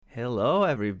Hello,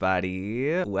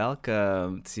 everybody.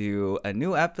 Welcome to a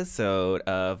new episode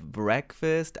of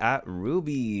Breakfast at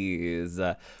Ruby's.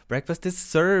 Breakfast is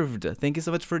served. Thank you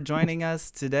so much for joining us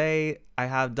today. I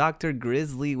have Dr.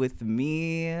 Grizzly with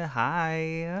me.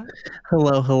 Hi.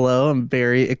 Hello, hello. I'm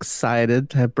very excited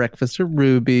to have breakfast at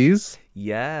Ruby's.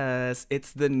 Yes,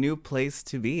 it's the new place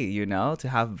to be, to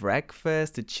have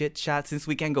breakfast, to chit chat since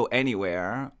we can't go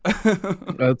anywhere.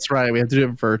 That's right. We have to do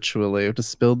it virtually. We have to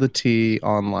spill the tea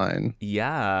online.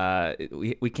 Yeah,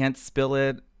 we can't spill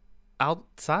it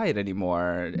outside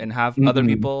anymore and have other Mm-mm.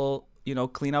 people,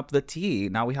 clean up the tea.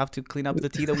 Now we have to clean up the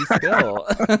tea that we spill.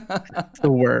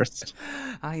 The worst.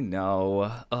 I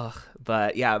know. Ugh.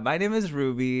 But yeah, my name is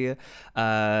Ruby.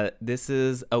 This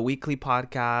is a weekly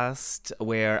podcast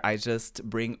where I just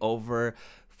bring over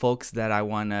folks that I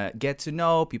want to get to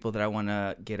know, people that I want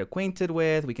to get acquainted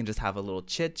with. We can just have a little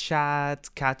chit chat,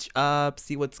 catch up,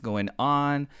 see what's going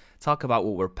on, talk about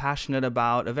what we're passionate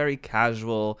about, a very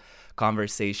casual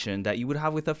conversation that you would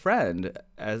have with a friend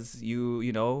as you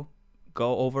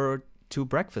go over to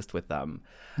breakfast with them.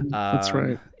 That's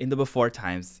right. In the before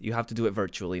times, you have to do it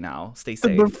virtually now. Stay The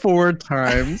safe. before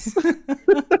times.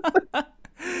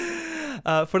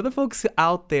 For the folks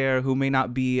out there who may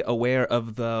not be aware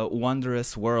of the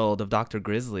wondrous world of Dr.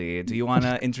 Grizzly, do you want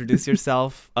to introduce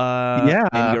yourself Yeah.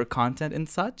 and I your content and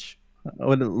such?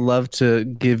 would love to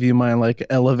give you my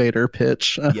elevator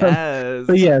pitch. Yes.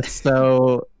 But yes,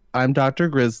 so I'm Dr.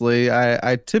 Grizzly.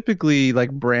 I typically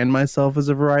brand myself as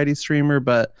a variety streamer,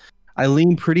 but I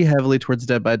lean pretty heavily towards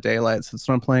Dead by Daylight, so that's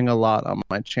what I'm playing a lot on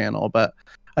my channel. But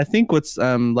I think what's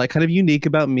kind of unique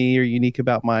about me or unique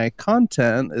about my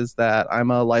content is that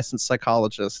I'm a licensed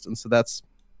psychologist, and so that's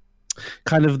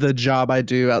kind of the job I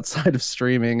do outside of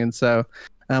streaming. And so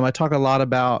I talk a lot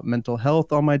about mental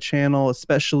health on my channel,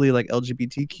 especially like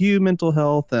LGBTQ mental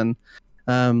health. And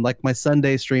my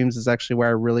Sunday streams is actually where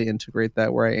I really integrate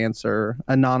that, where I answer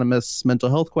anonymous mental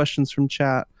health questions from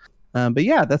chat. But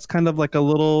yeah, that's kind of like a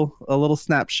little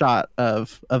snapshot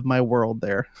of my world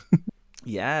there.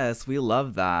 Yes, we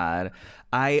love that.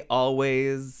 I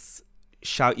always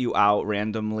shout you out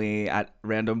randomly at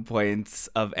random points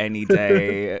of any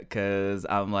day because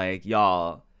I'm like,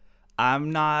 y'all,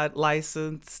 I'm not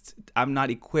licensed. I'm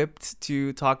not equipped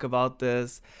to talk about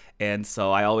this. And so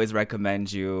I always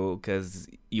recommend you because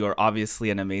you're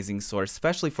obviously an amazing source,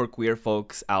 especially for queer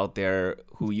folks out there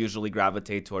who usually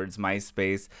gravitate towards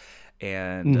MySpace.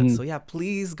 And Mhm. so, yeah,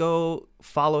 please go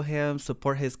follow him,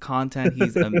 support his content.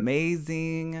 He's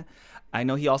amazing. I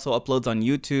know he also uploads on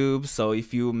YouTube. So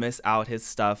if you miss out his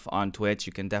stuff on Twitch,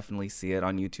 you can definitely see it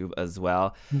on YouTube as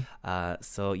well.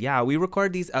 So yeah, we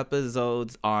record these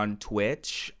episodes on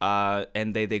Twitch,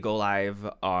 and they go live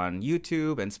on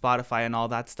YouTube and Spotify and all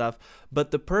that stuff. But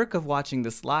the perk of watching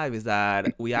this live is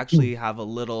that we actually have a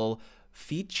little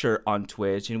feature on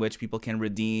Twitch in which people can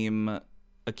redeem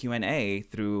a Q&A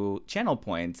through channel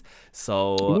points.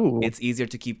 So Ooh. it's easier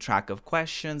to keep track of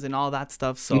questions and all that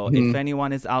stuff. So if Mhm.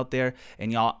 anyone is out there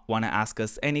and y'all want to ask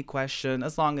us any question,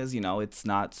 as long as, it's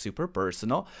not super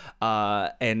personal,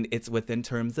 and it's within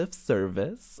terms of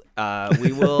service,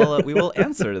 we will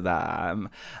answer them.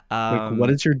 What Um,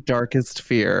 is your darkest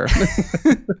fear?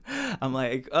 I'm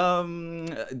like,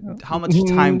 how much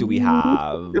time do we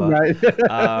have? Right.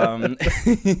 Um,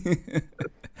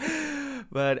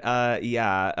 but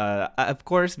yeah, of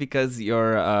course, because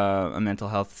you're a mental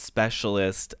health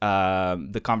specialist,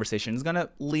 the conversation is gonna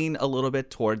lean a little bit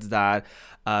towards that.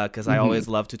 Because I Mhm. always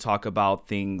love to talk about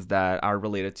things that are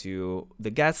related to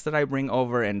the guests that I bring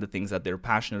over and the things that they're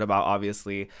passionate about,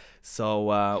 obviously.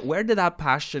 So, where did that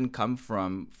passion come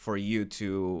from for you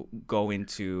to go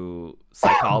into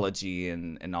psychology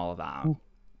and all of that?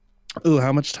 Ooh,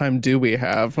 how much time do we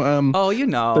have? Oh,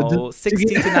 But to 60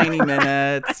 to get, 90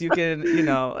 minutes. You can,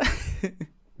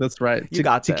 that's right. you To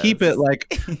got to keep it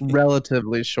this.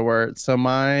 relatively short. So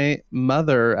my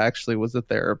mother actually was a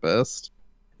therapist,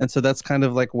 and so that's kind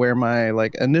of where my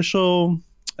initial,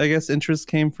 I guess, interest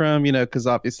came from. Because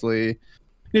obviously,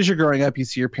 as you're growing up, you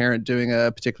see your parent doing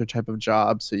a particular type of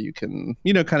job, so you can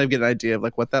kind of get an idea of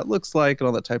what that looks like and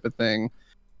all that type of thing.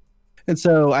 And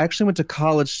so I actually went to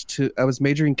college I was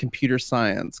majoring in computer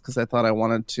science because I thought I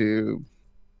wanted to,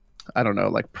 I don't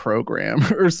know, program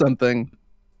or something.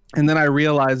 And then I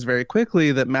realized very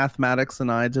quickly that mathematics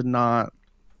and I did not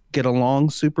get along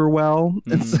super well.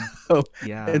 And so, Mm,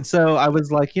 yeah. and so I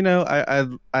was like,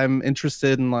 I'm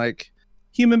interested in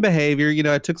human behavior.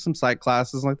 I took some psych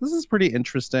classes, this is pretty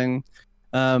interesting.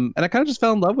 And I kind of just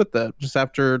fell in love with it just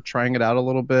after trying it out a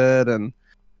little bit. And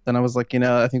then I was like,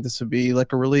 I think this would be a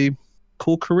really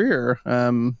cool career.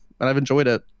 And I've enjoyed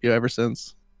it, ever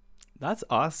since. That's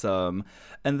awesome.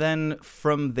 And then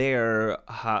from there,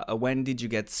 when did you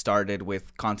get started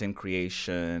with content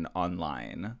creation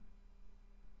online?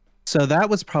 So that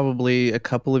was probably a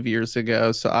couple of years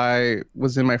ago. So I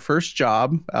was in my first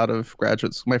job out of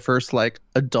graduate school, my first like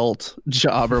adult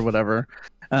job or whatever.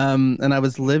 And I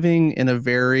was living in a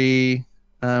very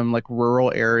like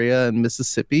rural area in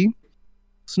Mississippi.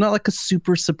 It's not like a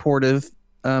super supportive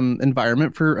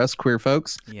environment for us queer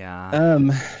folks. Yeah.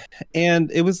 Um,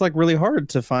 and it was like really hard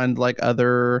to find like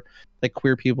other like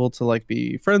queer people to like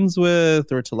be friends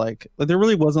with or to like there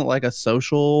really wasn't like a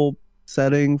social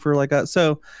setting for like that.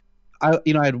 So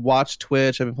I'd watched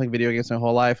Twitch. I've been playing video games my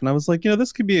whole life, and I was like,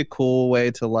 this could be a cool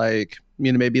way to like,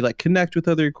 maybe like connect with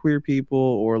other queer people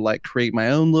or like create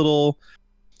my own little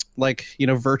like,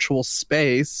 virtual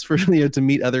space for to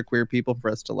meet other queer people for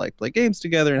us to like play games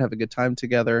together and have a good time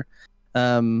together.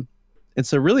 And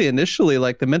so really initially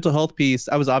like the mental health piece,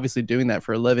 I was obviously doing that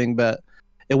for a living, but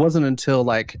it wasn't until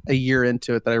like a year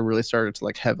into it that I really started to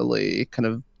like heavily kind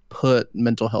of put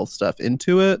mental health stuff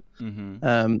into it.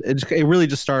 It really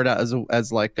just started out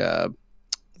as like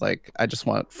I just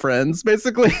want friends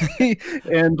basically,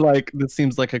 and like this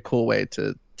seems like a cool way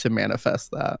to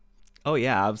manifest that. Oh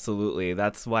yeah, absolutely.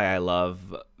 That's why I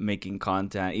love making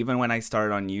content. Even when I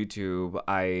started on YouTube,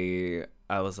 I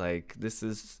was like, this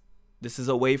is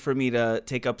a way for me to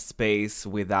take up space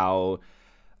without,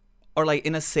 or like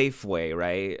in a safe way,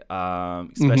 right?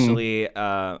 Especially,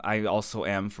 I also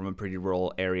am from a pretty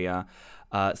rural area,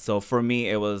 so for me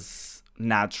it was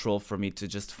natural for me to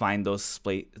just find those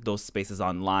spaces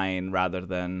online rather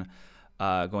than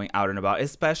going out and about.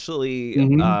 Especially,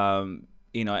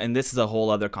 and this is a whole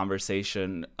other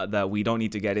conversation that we don't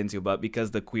need to get into, but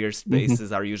because the queer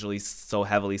spaces are usually so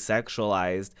heavily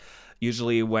sexualized.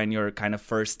 Usually when you're kind of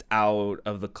first out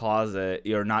of the closet,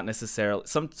 you're not necessarily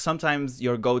sometimes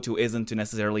your go-to isn't to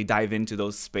necessarily dive into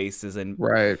those spaces, and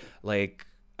Right. like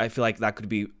I feel like that could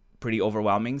be pretty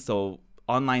overwhelming. So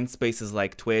online spaces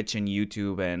like Twitch and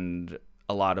YouTube and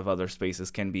a lot of other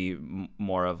spaces can be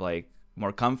more of like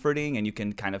more comforting, and you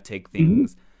can kind of take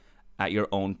things at your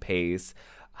own pace.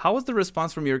 How was the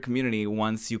response from your community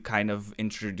once you kind of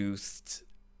introduced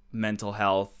mental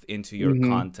health into your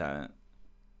content?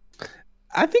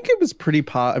 I think it was pretty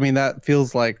I mean, that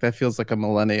feels like a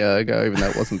millennia ago, even though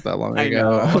it wasn't that long I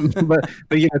ago. know. But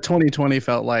 2020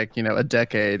 felt like a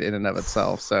decade in and of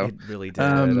itself. So It really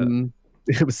did.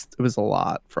 it was a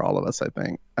lot for all of us, I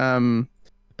think.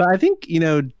 But I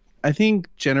think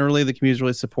generally the community is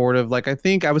really supportive. Like I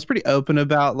think I was pretty open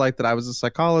about like that I was a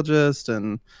psychologist,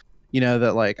 and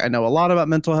that like I know a lot about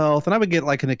mental health, and I would get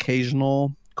like an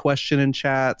occasional question in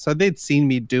chat. So they'd seen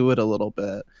me do it a little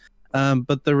bit.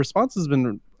 But the response has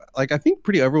been like I think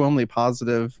pretty overwhelmingly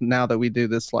positive now that we do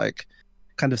this like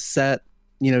kind of set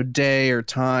day or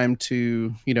time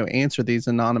to answer these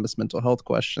anonymous mental health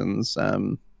questions.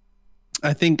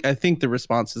 I think the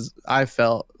response is I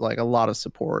felt like a lot of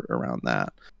support around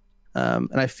that, and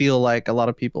I feel like a lot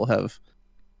of people have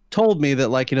told me that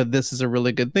like this is a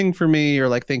really good thing for me, or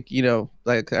like think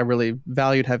like I really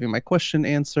valued having my question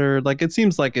answered. Like it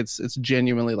seems like it's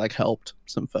genuinely like helped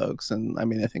some folks, and I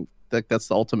mean I think that's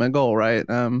the ultimate goal, right?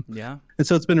 Yeah. And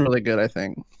so it's been really good, I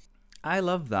think. I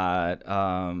love that.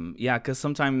 Yeah, because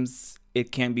sometimes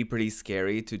it can be pretty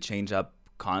scary to change up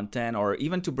content or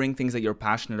even to bring things that you're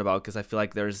passionate about, because I feel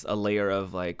like there's a layer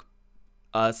of like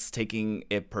us taking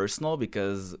it personal,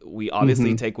 because we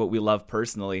obviously take what we love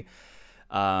personally.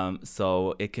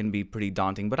 So it can be pretty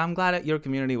daunting, but I'm glad that your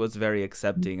community was very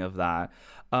accepting of that.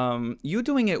 You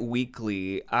doing it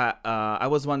weekly, I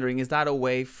was wondering, is that a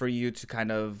way for you to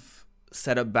kind of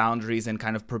set up boundaries and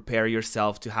kind of prepare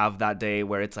yourself to have that day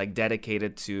where it's like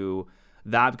dedicated to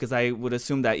that? Because I would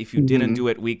assume that if you didn't do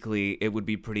it weekly, it would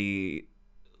be pretty,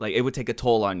 like it would take a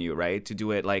toll on you, right? To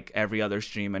do it like every other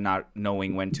stream and not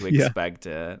knowing when to expect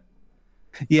it.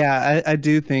 Yeah, I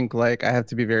do think like I have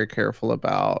to be very careful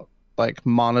about like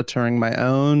monitoring my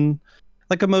own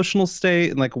like emotional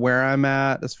state and like where I'm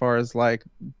at as far as like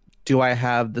do I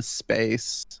have the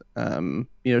space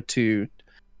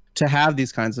to have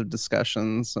these kinds of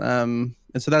discussions. And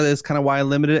so that is kind of why I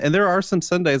limited it. And there are some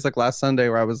Sundays like last Sunday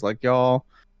where I was like, y'all,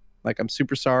 like I'm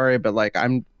super sorry, but like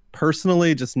I'm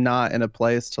personally just not in a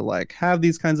place to like have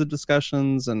these kinds of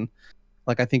discussions, and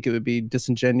like I think it would be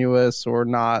disingenuous or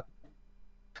not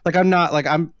like I'm not like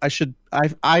I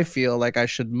feel like I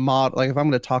should like if I'm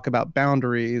going to talk about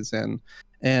boundaries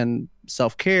and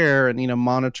self-care and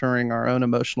monitoring our own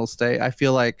emotional state, I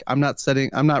feel like I'm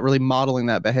not really modeling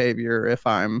that behavior if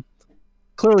I'm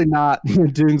clearly not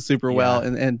doing super well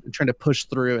and trying to push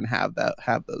through and have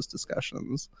those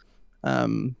discussions.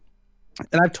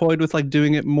 And I've toyed with like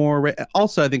doing it more.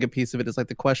 Also, I think a piece of it is like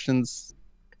the questions.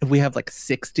 If we have like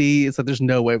 60, it's like there's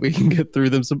no way we can get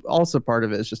through them. So also part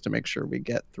of it is just to make sure we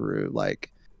get through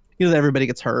like, that everybody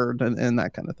gets heard and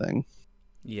that kind of thing.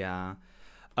 Yeah.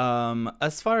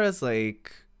 As far as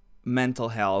like mental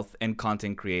health and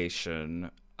content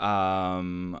creation,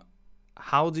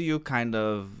 how do you kind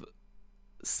of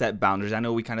set boundaries? I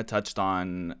know we kind of touched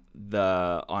on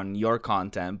your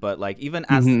content, but like even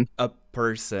as Mm-hmm. a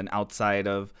person outside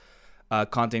of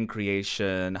content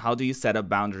creation, how do you set up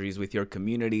boundaries with your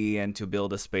community and to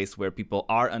build a space where people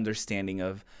are understanding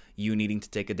of you needing to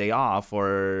take a day off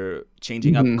or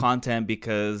changing up Mm-hmm. content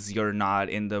because you're not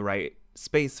in the right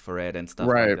space for it and stuff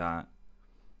like Right. that?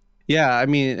 Yeah, I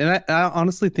mean, and I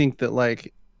honestly think that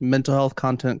like mental health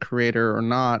content creator or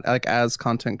not, like as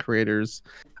content creators,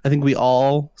 I think we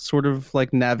all sort of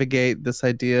like navigate this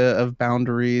idea of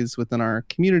boundaries within our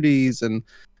communities and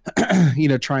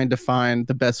trying to find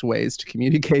the best ways to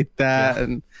communicate Yeah.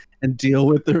 that and deal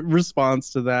with the response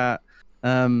to that.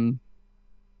 Um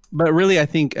but really I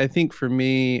think for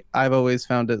me, I've always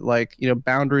found it like,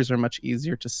 boundaries are much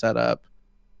easier to set up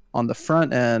on the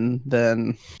front end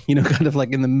than kind of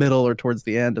like in the middle or towards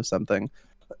the end of something.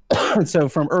 And so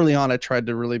from early on I tried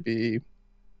to really be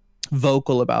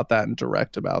vocal about that and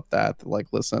direct about that, like,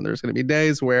 listen, there's going to be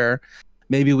days where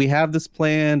maybe we have this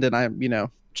planned and I'm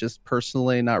just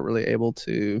personally not really able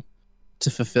to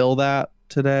fulfill that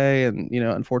today, and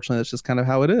unfortunately that's just kind of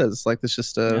how it is. Like, it's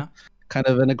just a Yeah. kind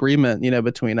of an agreement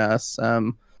between us.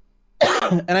 And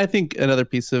I think another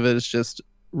piece of it is just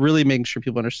really making sure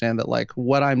people understand that like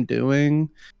what I'm doing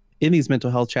in these mental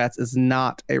health chats is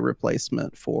not a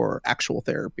replacement for actual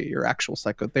therapy or actual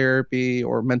psychotherapy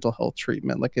or mental health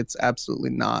treatment. Like, it's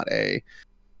absolutely not a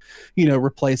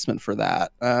replacement for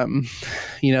that.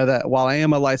 That while I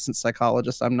am a licensed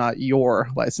psychologist, I'm not your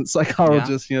licensed Yeah.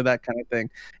 psychologist, that kind of thing.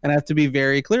 And I have to be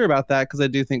very clear about that, because I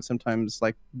do think sometimes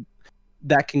like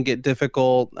that can get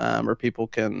difficult, or people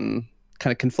can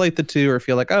kind of conflate the two or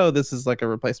feel like, oh, this is like a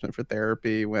replacement for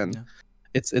therapy, when Yeah.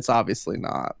 it's obviously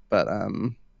not. But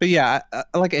yeah,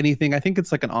 like anything, I think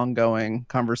it's like an ongoing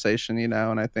conversation,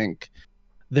 and I think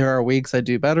there are weeks I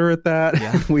do better at that,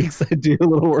 Yeah. weeks I do a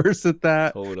little worse at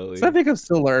that. So I Totally. think I'm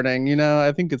still learning,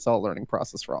 I think it's all a learning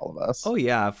process for all of us. Oh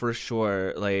yeah, for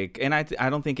sure. Like, and I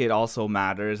don't think it also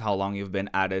matters how long you've been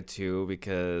at it too,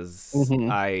 because Hmm.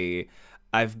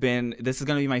 I've been, this is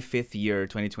gonna be my fifth year,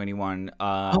 2021, Oh,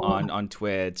 on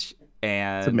Twitch, it's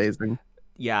and amazing.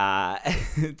 yeah,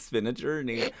 it's been a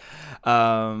journey.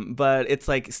 But it's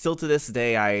like still to this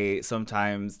day, I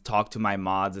sometimes talk to my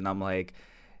mods and I'm like,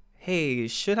 hey,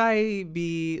 should I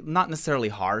be not necessarily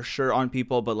harsher on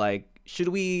people, but like, should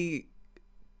we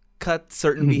cut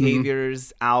certain Hmm.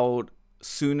 behaviors out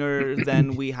sooner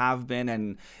than we have been?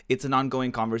 And it's an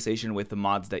ongoing conversation with the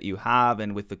mods that you have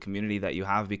and with the community that you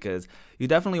have, because you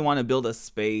definitely want to build a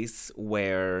space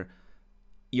where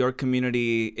your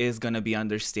community is going to be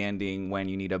understanding when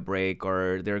you need a break,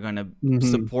 or they're going to Hmm.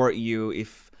 support you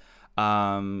if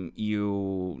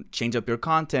you change up your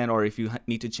content, or if you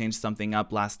need to change something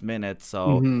up last minute.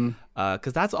 So Hmm.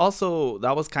 because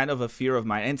that was kind of a fear of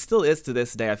mine and still is to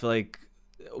this day. I feel like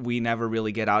we never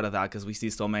really get out of that because we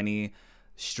see so many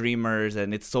streamers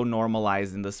and it's so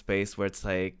normalized in the space where it's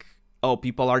like, oh,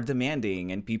 people are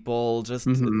demanding and people just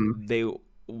Hmm.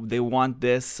 they want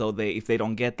this, so they, if they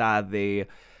don't get that, they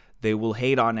will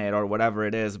hate on it or whatever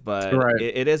it is. But Right.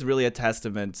 it is really a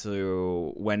testament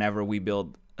to whenever we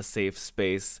build a safe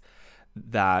space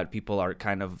that people are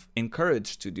kind of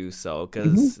encouraged to do so, Hmm.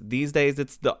 because these days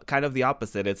it's the kind of the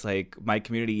opposite. It's like my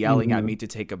community yelling at Hmm. me to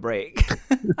take a break.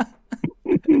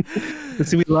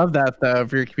 See, we love that though,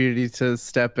 for your community to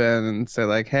step in and say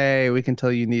like, "Hey, we can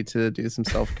tell you need to do some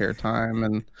self-care time."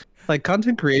 And like,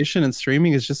 content creation and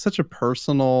streaming is just such a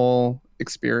personal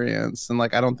experience, and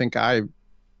like I don't think I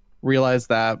realized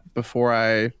that before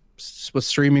I was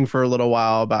streaming for a little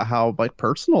while, about how like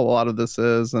personal a lot of this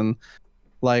is. And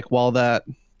like, while that,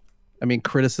 I mean,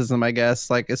 criticism, I guess,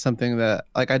 like, is something that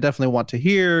like I definitely want to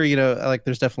hear. Like,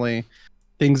 there's definitely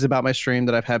things about my stream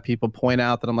that I've had people point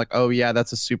out that I'm like, oh yeah,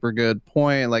 that's a super good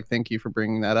point. Like, thank you for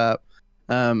bringing that up.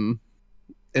 Um,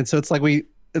 and so it's like we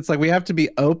have to be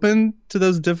open to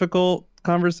those difficult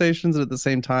conversations, and at the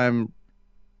same time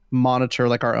monitor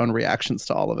like our own reactions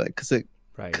to all of it,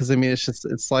 Right. because I mean,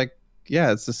 it's like,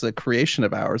 yeah, it's just a creation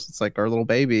of ours. It's like our little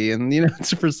baby, and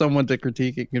it's for someone to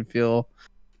critique it can feel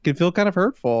kind of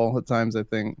hurtful at times, I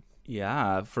think.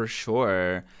 Yeah, for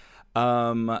sure.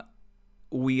 Um,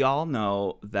 we all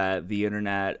know that the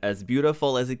internet, as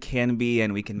beautiful as it can be,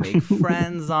 and we can make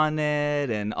friends on it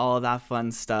and all of that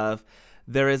fun stuff,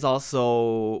 there is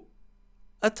also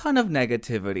a ton of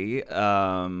negativity,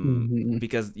 Hmm.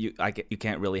 because you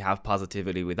can't really have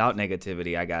positivity without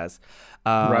negativity, I guess.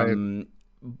 Right. Um,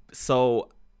 so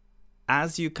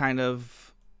as you kind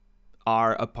of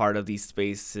are a part of these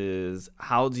spaces,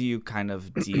 how do you kind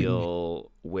of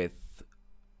deal with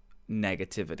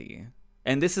negativity?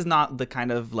 And this is not the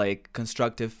kind of like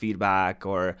constructive feedback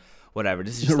or whatever.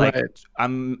 This is just like Right.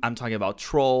 I'm talking about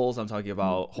trolls, I'm talking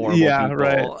about horrible Yeah,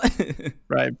 right. people.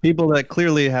 Right. People that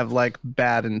clearly have like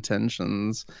bad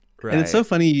intentions. And it's so Right.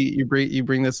 funny you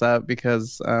bring this up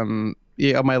because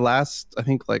yeah, on my last, I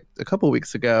think like a couple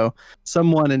weeks ago,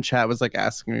 someone in chat was like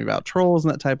asking me about trolls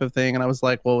and that type of thing, and I was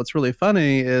like, well, what's really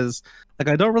funny is like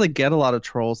I don't really get a lot of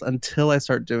trolls until I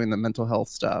start doing the mental health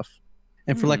stuff.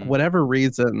 And for like Hmm. whatever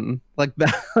reason, like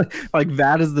that like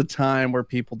that is the time where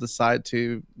people decide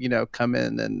to, come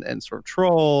in and sort of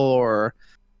troll or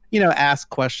ask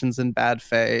questions in bad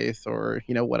faith or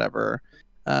whatever,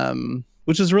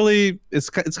 which is really it's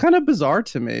kind of bizarre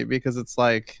to me because it's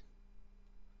like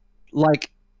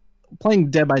playing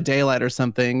Dead by Daylight or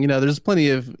something. There's plenty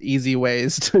of easy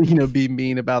ways to be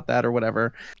mean about that or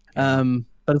whatever. Yeah.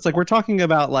 But it's like we're talking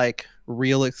about like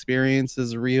real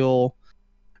experiences, real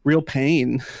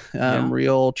pain, Yeah.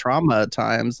 real trauma at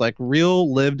times, like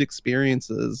real lived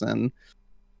experiences. And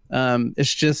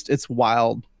it's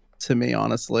wild to me,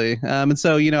 honestly. And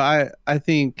so I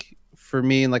think for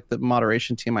me and like the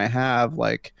moderation team I have,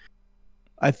 like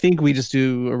I think we just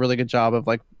do a really good job of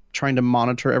like trying to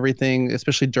monitor everything,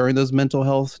 especially during those mental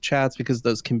health chats, because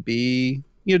those can be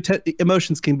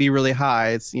emotions can be really high.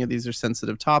 It's these are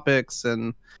sensitive topics.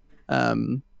 And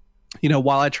um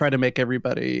while I try to make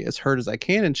everybody as heard as I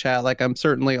can in chat, like I'm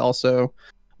certainly also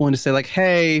willing to say like,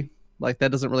 hey, like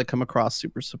that doesn't really come across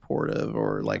super supportive,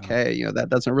 or like, Yeah. hey, that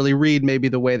doesn't really read maybe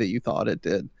the way that you thought it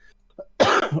did.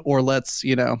 Or let's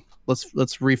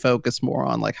refocus more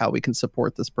on like how we can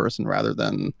support this person rather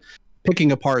than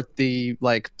picking apart the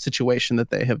like situation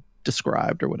that they have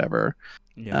described or whatever.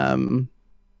 Yeah. Um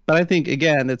but I think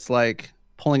again it's like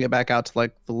pulling it back out to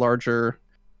like the larger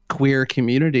queer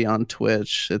community on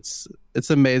Twitch. It's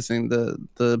amazing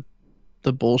the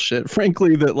bullshit,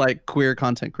 frankly, that like queer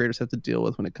content creators have to deal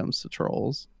with when it comes to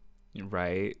trolls.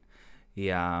 Right.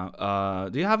 Yeah.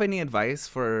 Do you have any advice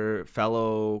for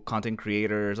fellow content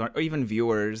creators or even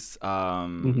viewers,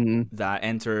 Hmm. that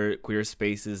enter queer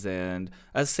spaces, and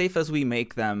as safe as we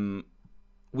make them,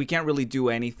 we can't really do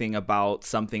anything about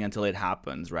something until it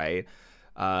happens, right?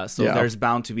 So Yeah. there's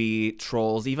bound to be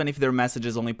trolls, even if their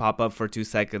messages only pop up for 2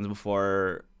 seconds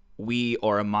before we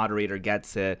or a moderator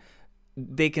gets it,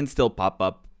 they can still pop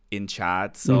up in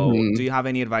chat. So, do Hmm. you have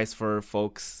any advice for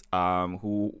folks,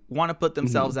 who want to put Hmm.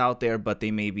 themselves out there, but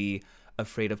they may be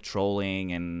afraid of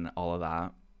trolling and all of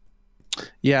that?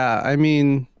 Yeah, I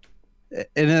mean,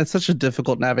 and it's such a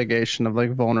difficult navigation of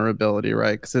like vulnerability,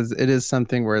 right? Because it is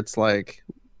something where it's like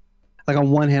on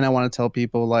one hand, I want to tell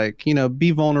people like,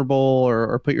 be vulnerable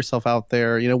or put yourself out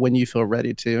there, when you feel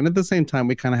ready to. And at the same time,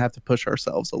 we kind of have to push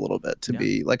ourselves a little bit to Yeah.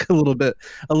 be like a little bit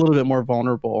more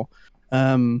vulnerable.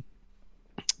 Um,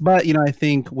 but I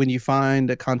think when you find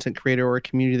a content creator or a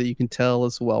community that you can tell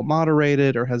is well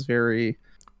moderated or has very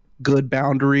good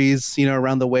boundaries,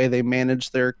 around the way they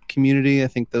manage their community, I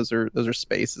think those are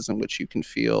spaces in which you can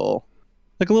feel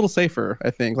like a little safer.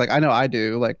 I think, like I know I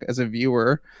do, like as a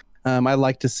viewer, I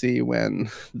like to see when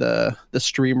the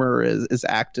streamer is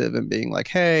active and being like,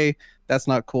 hey, that's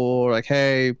not cool, or like,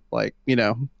 hey, like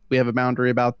we have a boundary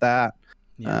about that.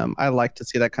 Yeah. I like to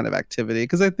see that kind of activity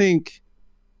because I think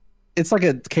it's like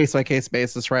a case by case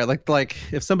basis, right? Like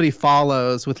if somebody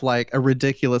follows with like a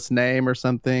ridiculous name or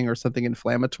something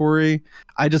inflammatory,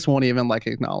 I just won't even like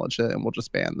acknowledge it and we'll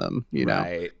just ban them.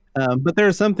 Right. But there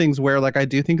are some things where like I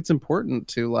do think it's important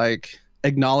to like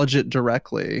acknowledge it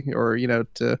directly, or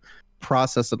to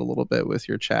process it a little bit with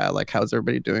your chat, like how's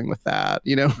everybody doing with that,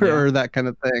 Yeah. or that kind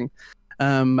of thing.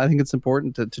 I think it's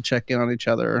important to check in on each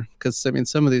other because I mean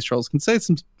some of these trolls can say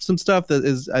some stuff that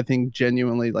is, I think,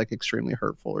 genuinely like extremely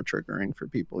hurtful or triggering for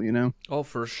people. Oh,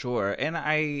 for sure. And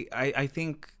I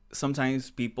think sometimes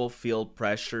people feel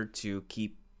pressure to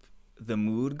keep the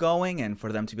mood going, and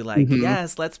for them to be like, Hmm.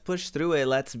 yes, let's push through it,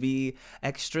 let's be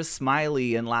extra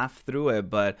smiley and laugh through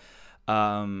it. But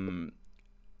um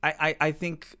I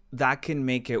think that can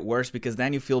make it worse, because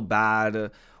then you feel bad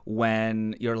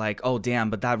when you're like, oh damn,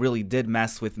 but that really did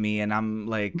mess with me, and I'm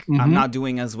like, I'm Hmm. not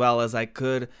doing as well as I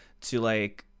could to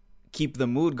like keep the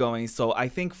mood going. So I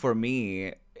think for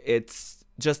me, it's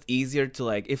just easier to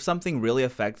like, if something really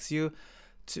affects you,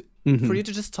 to for Hmm. you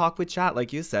to just talk with chat,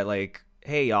 like you said, like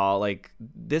hey y'all, like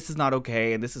this is not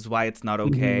okay and this is why it's not Hmm.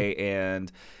 okay,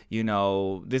 and you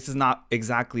know, this is not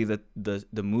exactly the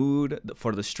mood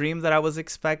for the stream that I was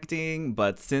expecting,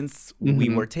 but since we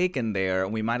Hmm. were taken there,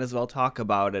 we might as well talk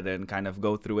about it and kind of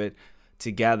go through it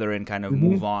together and kind of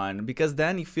move Hmm. on, because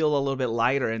then you feel a little bit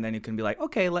lighter and then you can be like,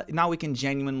 okay, now we can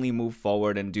genuinely move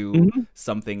forward and do Hmm.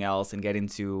 something else and get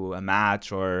into a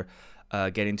match, or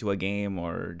get into a game,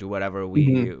 or do whatever Hmm.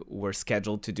 we were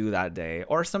scheduled to do that day.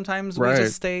 Or sometimes we Right.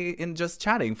 just stay in just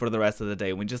chatting for the rest of the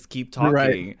day. We just keep Right.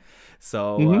 talking.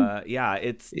 So Hmm. yeah,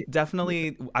 it's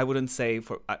definitely, I wouldn't say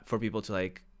for people to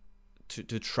like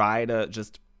to try to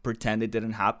just pretend it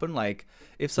didn't happen. Like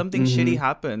if something shitty Hmm.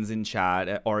 happens in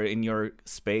chat or in your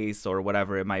space or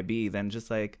whatever it might be, then just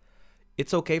like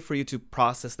it's okay for you to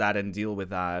process that and deal with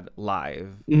that live.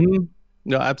 Hmm.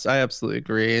 No, I absolutely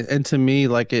agree. And to me,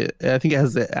 like I think it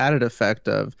has the added effect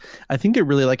of, I think it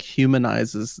really like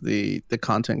humanizes the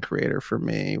content creator for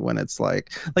me when it's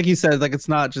like you said, like it's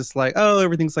not just like, oh,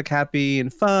 everything's like happy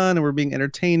and fun and we're being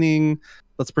entertaining.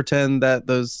 Let's pretend that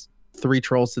those three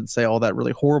trolls didn't say all that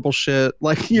really horrible shit,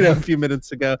 like, a few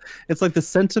minutes ago. It's like the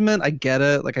sentiment, I get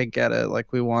it. Like I get it.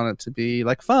 Like we want it to be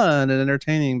like fun and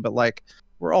entertaining, but like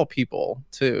we're all people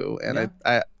too. And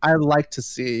Yeah. I like to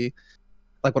see,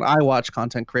 like when I watch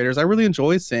content creators, I really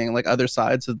enjoy seeing like other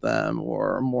sides of them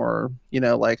or more,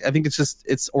 like I think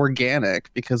it's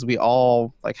organic because we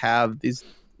all like have these,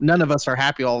 none of us are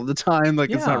happy all the time. Like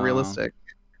it's not Yeah. realistic.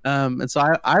 And so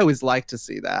I always like to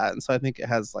see that. And so I think it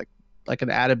has like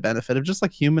an added benefit of just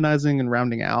like humanizing and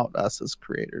rounding out us as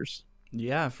creators.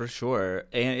 Yeah, for sure.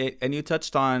 And you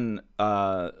touched on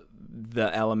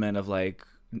the element of like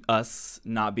us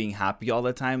not being happy all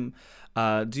the time.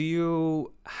 Do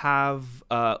you have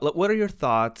what are your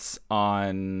thoughts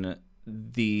on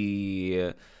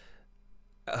the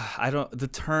I don't the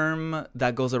term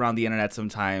that goes around the internet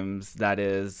sometimes, that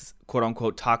is quote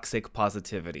unquote toxic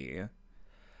positivity?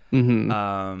 Hmm.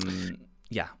 Um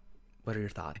yeah. What are your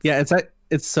Yeah, thoughts?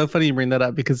 it's so funny you bring that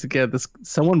up because again, this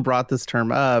someone brought this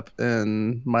term up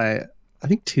in my, I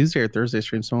think Tuesday or Thursday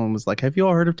stream. Someone was like, "Have you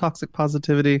all heard of toxic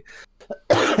positivity?"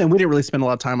 And we didn't really spend a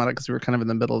lot of time on it because we were kind of in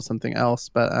the middle of something else.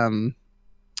 But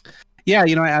yeah,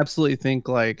 I absolutely think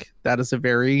like that is a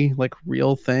very like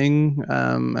real thing.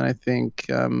 And I think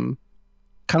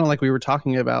kind of like we were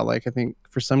talking about, like I think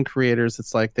for some creators,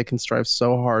 it's like they can strive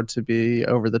so hard to be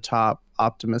over the top,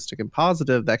 optimistic and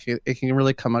positive that it can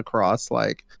really come across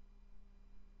like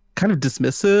kind of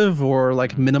dismissive or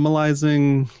like Mm.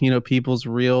 minimalizing, people's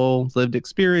real lived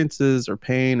experiences or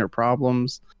pain or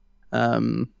problems.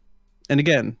 Um, and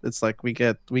again, it's like we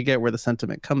get where the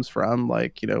sentiment comes from.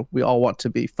 Like, we all want to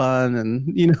be fun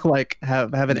and, like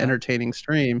have an Yeah. entertaining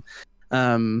stream.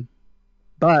 Um,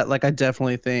 but like I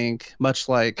definitely think much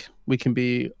like we can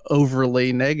be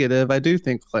overly negative, I do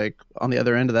think like on the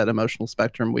other end of that emotional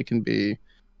spectrum, we can be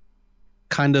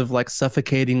kind of like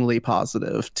suffocatingly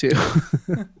positive too.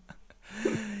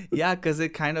 Yeah, because it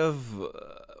kind of.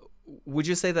 Would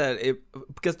you say that it?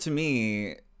 Because to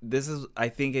me, this is. I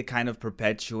think it kind of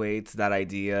perpetuates that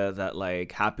idea that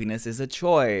like happiness is a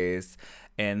choice,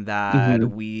 and that Hmm.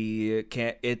 we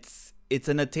can't. It's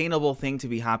an attainable thing to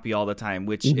be happy all the time,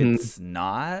 which Hmm. it's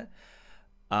not.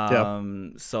 Yeah.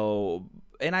 So,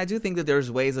 and I do think that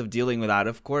there's ways of dealing with that.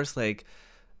 Of course, like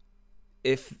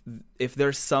if if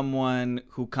there's someone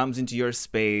who comes into your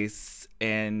space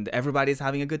and everybody's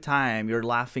having a good time, you're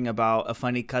laughing about a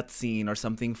funny cutscene or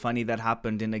something funny that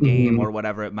happened in a game Hmm. or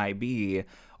whatever it might be,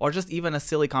 or just even a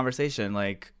silly conversation,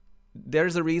 like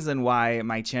there's a reason why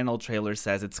my channel trailer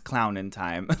says it's clown in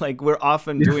time. Like we're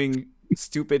often Yeah. doing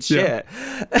stupid Yeah.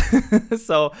 shit.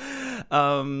 So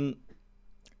um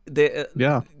the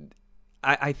Yeah.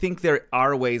 I think there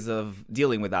are ways of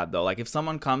dealing with that though. Like if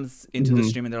someone comes into the Hmm.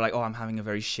 stream and they're like, "Oh, I'm having a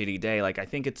very shitty day," like I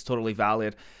think it's totally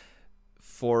valid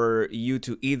for you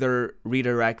to either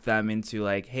redirect them into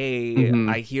like, "Hey, Hmm.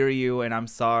 I hear you and I'm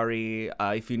sorry.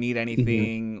 If you need Hmm.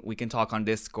 anything, we can talk on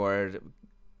Discord."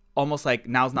 Almost like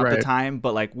now's not the Right. time,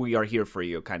 but like we are here for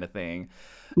you, kind of thing.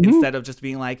 Hmm. Instead of just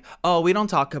being like, "Oh, we don't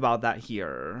talk about that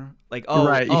here." Like, "Oh,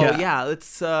 Right. oh Yeah. yeah,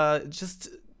 let's just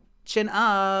chin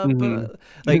up." Hmm.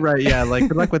 Like, Right. Yeah. Like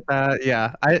good luck with that.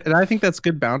 Yeah. I think that's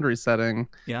good boundary setting.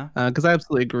 yeah. Because I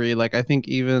absolutely agree. Like I think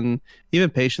even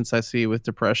patients I see with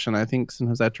depression, I think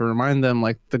sometimes I have to remind them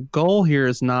like the goal here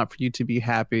is not for you to be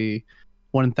happy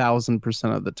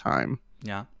 1,000% of the time,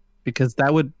 Yeah. because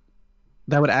that would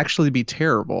actually be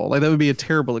terrible. Like that would be a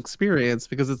terrible experience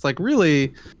because it's like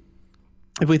really,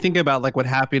 if we think about like what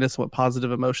happiness, what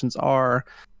positive emotions are,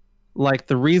 like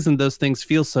the reason those things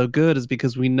feel so good is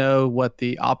because we know what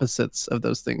the opposites of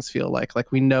those things feel like.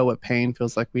 Like we know what pain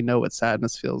feels like, we know what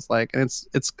sadness feels like, and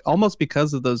it's almost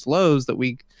because of those lows that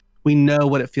we know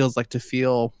what it feels like to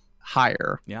feel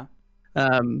higher. Yeah.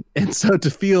 And so to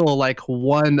feel like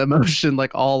one emotion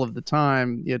like all of the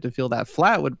time, you know, to feel that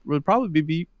flat would probably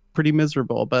be pretty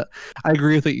miserable. But I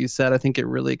agree with what you said. I think it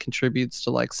really contributes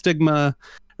to like stigma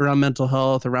around mental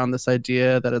health, around this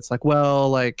idea that it's like,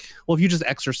 well, if you just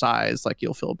exercise, like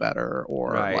you'll feel better,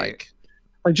 or Right. like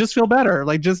just feel better,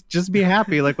 like just be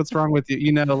happy, like what's wrong with you,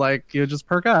 you know, like you know, just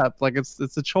perk up, like it's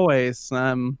a choice.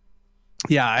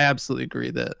 Yeah, I absolutely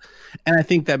agree that, and I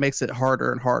think that makes it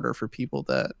harder and harder for people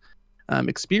that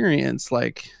experience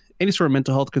like any sort of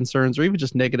mental health concerns or even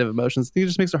just negative emotions. I think it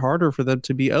just makes it harder for them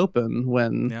to be open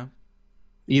when Yeah.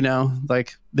 you know,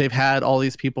 like they've had all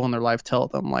these people in their life tell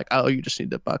them like, oh, you just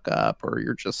need to buck up, or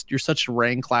you're such a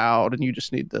rain cloud and you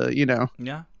just need to, you know.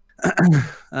 Yeah.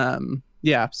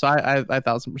 Yeah, so I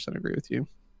 1000% agree with you.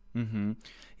 Mm-hmm.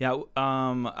 Yeah.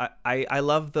 I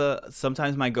love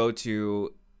sometimes my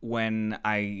go-to when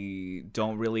I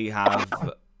don't really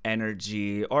have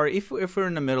energy, or if we're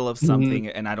in the middle of something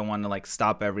and I don't want to like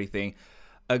stop everything,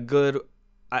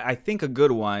 I think a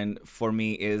good one for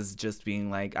me is just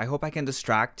being like, I hope I can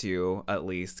distract you at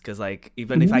least, because like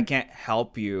even if I can't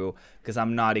help you because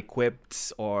I'm not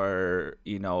equipped, or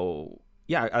you know,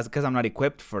 yeah, because I'm not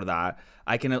equipped for that,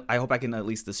 I hope I can at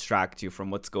least distract you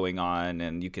from what's going on,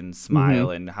 and you can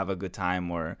smile and have a good time.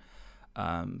 Or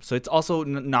so it's also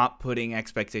not putting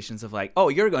expectations of like, oh,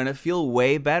 you're going to feel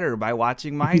way better by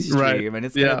watching my stream Right. and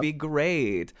it's going to be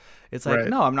great. It's like, Right.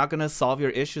 no, I'm not going to solve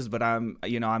your issues, but I'm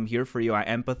here for you. I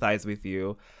empathize with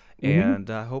you. And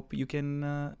I hope you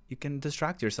can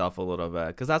distract yourself a little bit,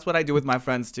 because that's what I do with my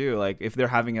friends too. Like if they're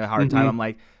having a hard time, I'm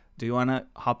like, do you want to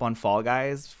hop on Fall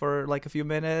Guys for like a few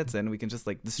minutes and we can just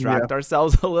like distract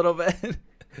ourselves a little bit?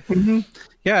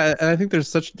 Yeah, and I think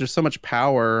there's so much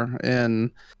power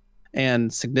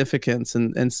and significance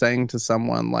in saying to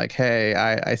someone like, hey,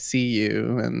 I see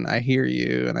you and I hear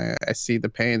you and I see the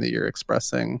pain that you're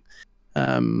expressing.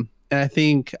 And I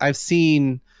think I've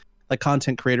seen like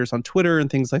content creators on Twitter and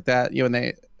things like that, you know, and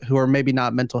they who are maybe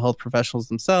not mental health professionals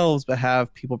themselves, but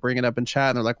have people bring it up in chat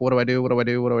and they're like, what do I do? What do I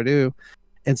do? What do I do?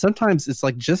 And sometimes it's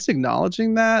like just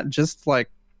acknowledging that, just like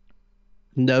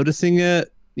noticing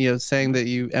it, you know, saying that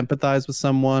you empathize with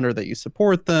someone or that you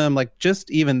support them, like just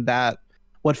even that,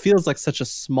 what feels like such a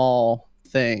small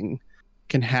thing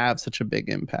can have such a big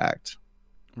impact.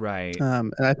 Right.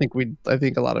 And I think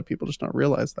a lot of people just don't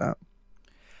realize that.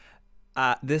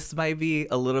 This might be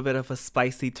a little bit of a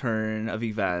spicy turn of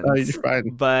events, You're fine.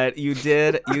 but you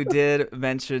did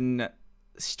mention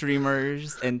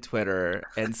streamers and Twitter,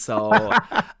 and so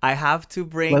I have to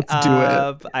bring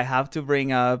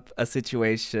up a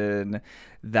situation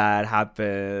that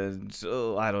happened.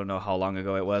 I don't know how long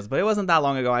ago it was, but it wasn't that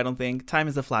long ago. I don't think. Time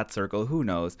is a flat circle. Who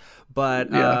knows? But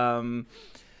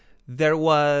there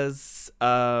was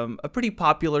a pretty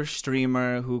popular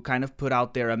streamer who kind of put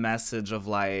out there a message of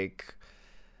like,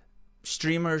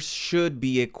 streamers should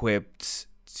be equipped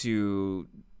to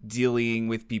dealing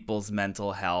with people's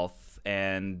mental health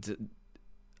and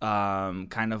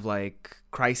kind of like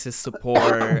crisis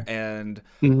support and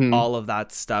all of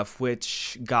that stuff,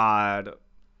 which got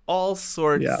all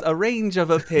sorts, a range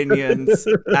of opinions,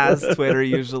 as Twitter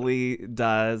usually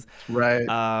does. Right.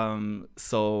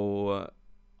 So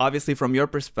obviously from your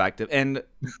perspective, and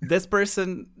this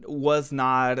person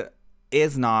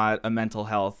is not a mental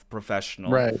health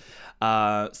professional. Right.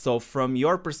 So from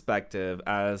your perspective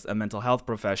as a mental health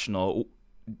professional,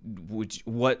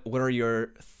 what are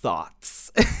your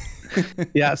thoughts?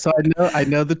 Yeah, so I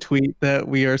know the tweet that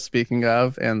we are speaking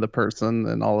of and the person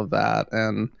and all of that.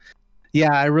 And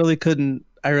yeah, I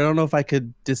don't know if I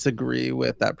could disagree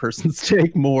with that person's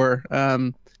take more.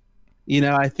 You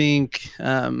know, I think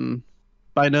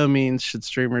by no means should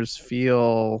streamers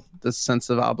feel this sense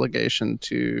of obligation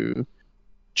to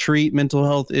treat mental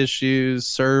health issues,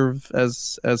 serve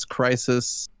as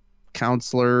crisis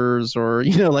counselors, or,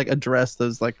 you know, like address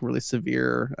those like really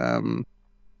severe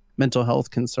mental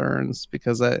health concerns.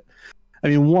 Because I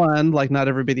mean, one, like not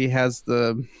everybody has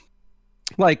the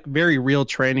like very real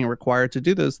training required to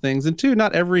do those things, and two,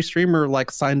 not every streamer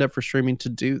like signed up for streaming to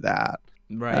do that.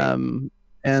 Right.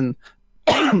 And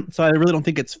so I really don't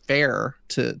think it's fair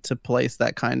to place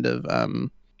that kind of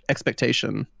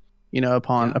expectation, you know,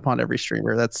 upon every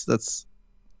streamer. That's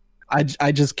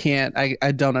I just can't,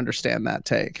 I don't understand that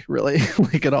take really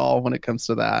like at all when it comes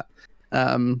to that.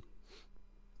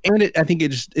 And I think it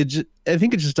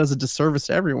just does a disservice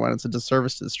to everyone. It's a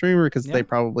disservice to the streamer because Yeah. they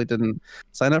probably didn't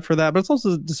sign up for that, but it's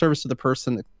also a disservice to the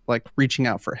person like reaching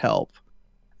out for help.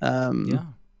 Yeah.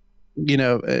 You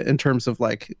know, in terms of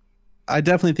like, I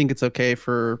definitely think it's okay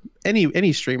for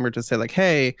any streamer to say like,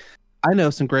 hey, I know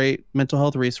some great mental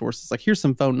health resources. Like, here's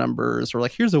some phone numbers, or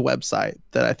like, here's a website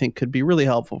that I think could be really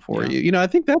helpful for Yeah. you. You know, I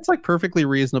think that's like perfectly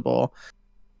reasonable.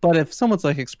 But if someone's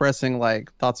like expressing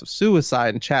like thoughts of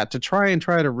suicide in chat to try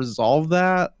to resolve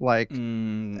that, like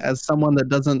Mm, as someone that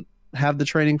doesn't have the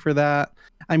training for that,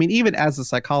 I mean, even as a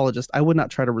psychologist, I would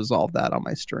not try to resolve that on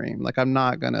my stream. Like, I'm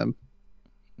not gonna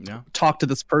yeah. talk to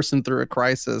this person through a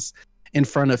crisis in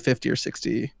front of 50 or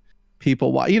 60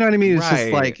 people. You know what I mean? It's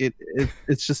just Right. like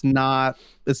it's just not,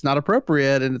 it's not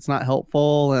appropriate and it's not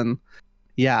helpful. And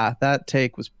yeah, that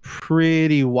take was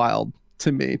pretty wild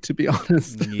to me, to be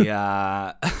honest.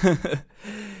 Yeah.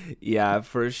 Yeah,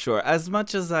 for sure. As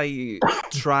much as I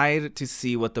tried to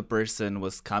see what the person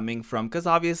was coming from, because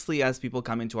obviously, as people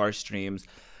come into our streams,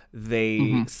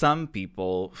 Hmm. some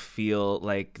people feel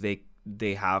like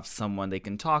they have someone they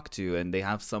can talk to, and they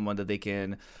have someone that they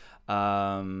can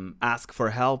ask for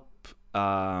help.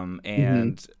 Hmm.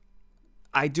 And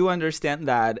I do understand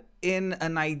that in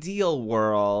an ideal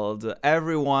world,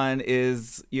 everyone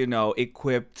is,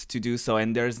 equipped to do so,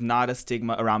 and there's not a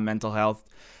stigma around mental health,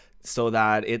 so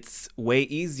that it's way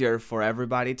easier for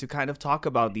everybody to kind of talk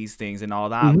about these things and all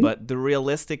that. Hmm. But the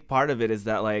realistic part of it is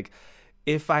that, like,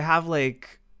 if I have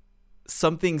like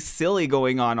something silly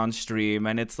going on stream,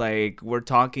 and it's like we're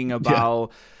talking Yeah.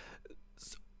 about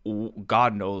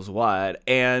God knows what,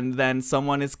 and then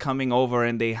someone is coming over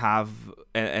and they have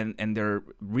and they're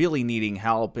really needing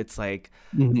help, it's like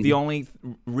the Hmm. only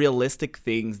realistic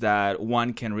things that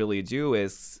one can really do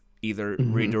is either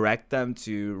Hmm. redirect them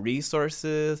to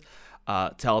resources,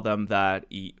 tell them that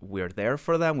we're there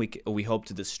for them, we hope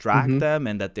to distract Hmm. them,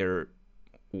 and that they're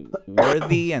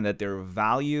worthy and that they're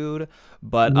valued.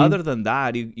 But Hmm. other than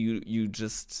that, you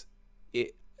just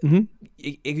it, Hmm.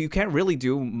 you can't really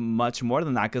do much more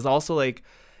than that, because also, like,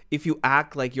 if you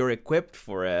act like you're equipped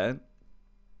for it,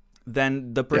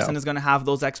 then the Yeah. person is going to have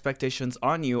those expectations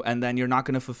on you, and then you're not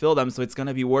going to fulfill them, so it's going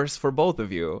to be worse for both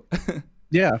of you.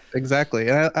 Yeah, exactly.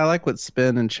 And I like what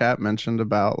Spin and Chat mentioned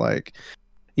about like,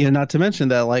 you know, not to mention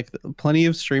that like plenty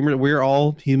of streamers, we're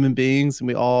all human beings and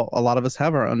a lot of us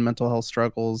have our own mental health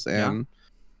struggles Yeah. and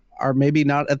are maybe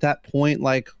not at that point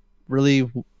like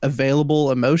really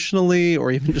available emotionally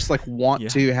or even just like want Yeah.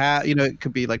 to have, you know, it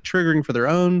could be like triggering for their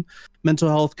own mental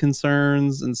health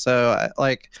concerns. And so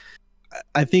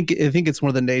I think it's one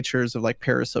of the natures of like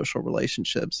parasocial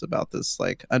relationships about this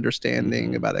like understanding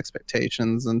Hmm. about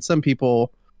expectations, and some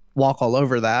people walk all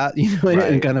over that, you know, and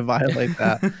Right. kind of violate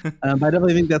that. But I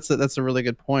definitely think that's a really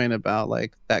good point about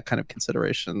like that kind of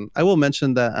consideration. I will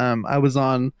mention that I was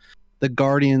on the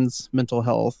Guardians mental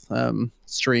health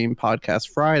stream podcast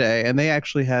Friday, and they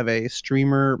actually have a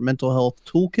streamer mental health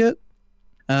toolkit.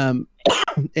 Um,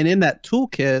 and in that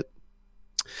toolkit,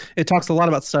 it talks a lot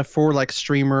about stuff for like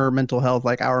streamer mental health,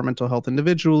 like our mental health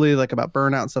individually, like about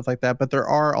burnout and stuff like that. But there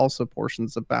are also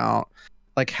portions about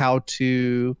like how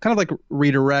to kind of like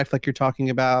redirect, like you're talking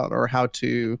about, or how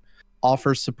to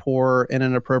offer support in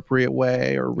an appropriate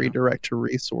way or Yeah. redirect to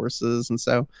resources. And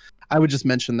so I would just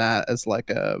mention that as like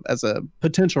a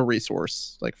potential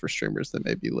resource, like for streamers that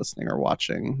may be listening or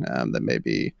watching, that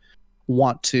maybe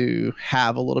want to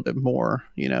have a little bit more,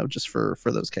 you know, just for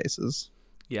those cases.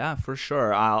 Yeah, for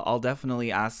sure. I'll definitely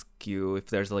ask you if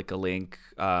there's like a link,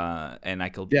 and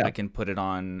Yeah, I can put it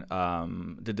on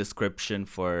the description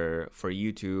for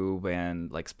YouTube and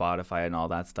like Spotify and all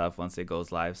that stuff once it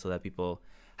goes live, so that people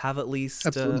have at least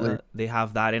absolutely. they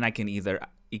have that, and I can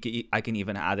I can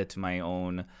even add it to my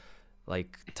own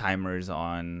like timers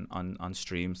on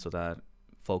stream, so that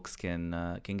folks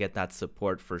can get that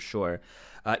support for sure.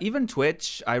 Even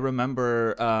Twitch, I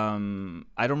remember.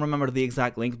 I don't remember the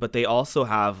exact link, but they also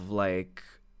have like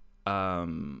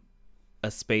um, a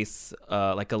space,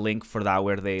 like a link for that,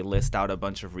 where they list out a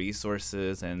bunch of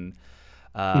resources, and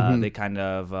Hmm. they kind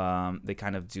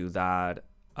of do that.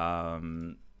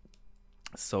 Um,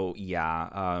 so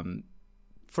yeah,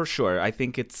 for sure. I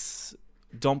think it's,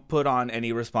 don't put on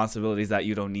any responsibilities that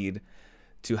you don't need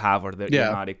to have, or that you're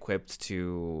Yeah, not equipped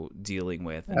to dealing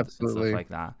with, and stuff absolutely. like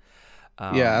that.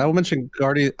 Yeah, I will Um, mention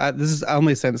Guardian. This is I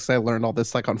only saying this 'cause I learned all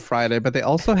this like on Friday, but they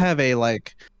also have a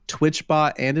like Twitch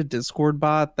bot and a Discord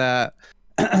bot that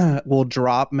will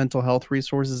drop mental health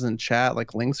resources in chat,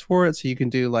 like links for it, so you can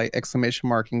do like exclamation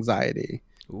mark anxiety,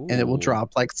 and it will ooh,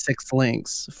 drop like 6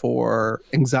 links for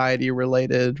anxiety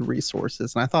related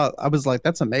resources. And I was like,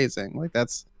 that's amazing. Like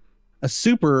that's a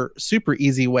super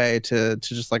easy way to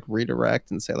just like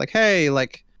redirect and say like, hey,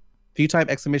 like if you type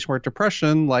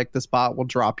 !depression, like this bot will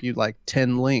drop you like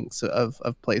 10 links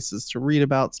of places to read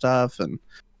about stuff. And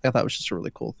I thought that was just a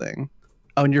really cool thing.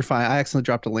 Oh, and you're fine. I accidentally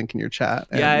dropped a link in your chat,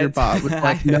 and Yeah, your bot was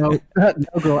like, "No, no,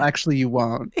 girl, actually, you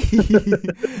won't."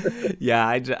 Yeah,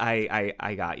 I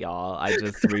got y'all. I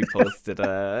just reposted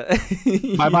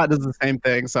a. My bot does the same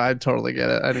thing, so I totally get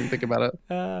it. I didn't think about it.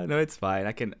 No, it's fine.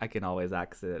 I can always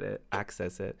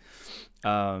access it.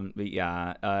 But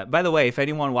yeah. By the way, if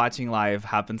anyone watching live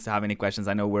happens to have any questions,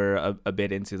 I know we're a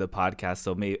bit into the podcast,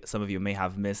 so some of you may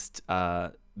have missed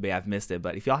it.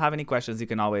 But if y'all have any questions, you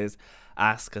can always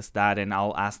ask us that, and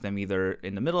I'll ask them either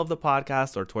in the middle of the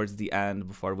podcast or towards the end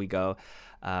before we go.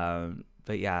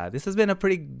 But yeah, this has been a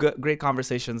pretty great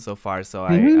conversation so far. So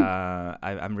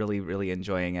I'm really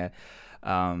enjoying it.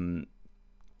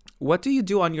 What do you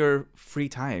do on your free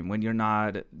time when you're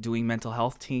not doing mental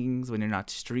health things, when you're not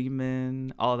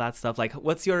streaming, all that stuff? Like,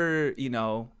 what's your,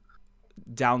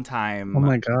 downtime? Oh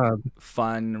my God.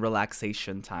 Fun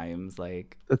relaxation times?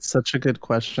 Like, that's such a good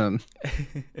question.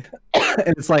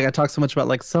 And it's like, I talk so much about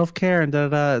like self-care and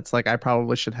da-da-da. It's like, I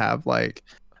probably should have like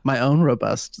my own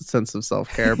robust sense of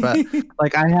self-care, but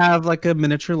like I have like a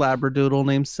miniature labradoodle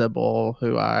named Sybil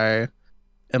who I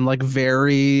am like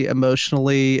very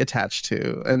emotionally attached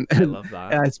to, and I love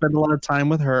that. And I spend a lot of time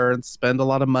with her and spend a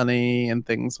lot of money and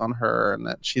things on her, and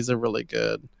that she's a really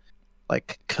good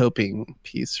like coping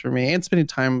piece for me. And spending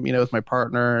time, with my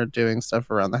partner doing stuff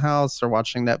around the house or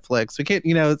watching Netflix. We can't,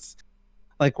 it's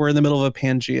like we're in the middle of a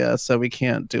Pangea, so we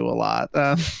can't do a lot.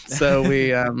 So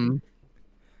we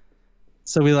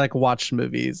so we like watch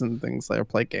movies and things like, or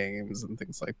play games and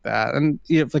things like that. And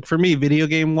like for me, video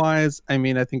game wise, I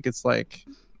mean, I think it's like,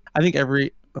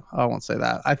 I won't say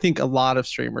that. I think a lot of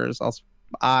streamers,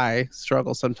 I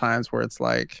struggle sometimes where it's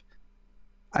like,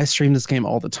 I stream this game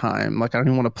all the time. Like I don't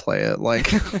even want to play it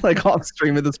like off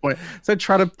stream at this point. So I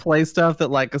try to play stuff that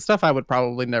like stuff I would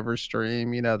probably never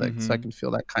stream, that so I can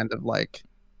feel that kind of like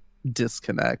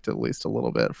disconnect at least a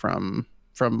little bit from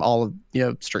all of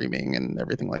streaming and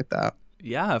everything like that.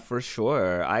 Yeah, for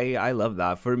sure. I love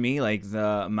that. For me, like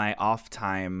my off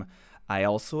time, I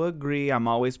also agree. I'm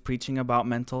always preaching about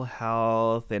mental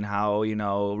health and how,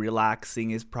 relaxing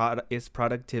is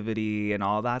productivity and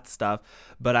all that stuff.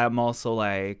 But I'm also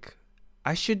like,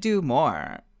 I should do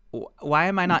more. Why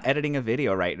am I not editing a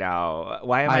video right now?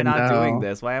 Why am I not doing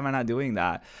this? Why am I not doing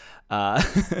that?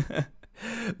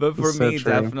 But for me,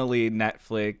 definitely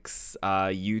Netflix,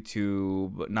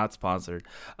 YouTube, not sponsored,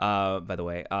 by the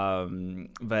way.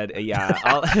 But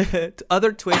yeah,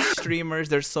 other Twitch streamers,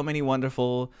 there's so many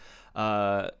wonderful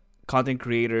content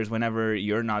creators. Whenever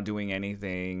you're not doing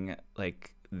anything,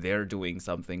 like they're doing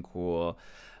something cool.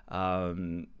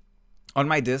 On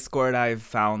my Discord, I've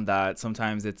found that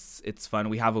sometimes it's fun.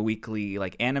 We have a weekly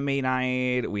like anime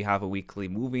night. We have a weekly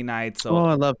movie night. So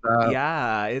I love that.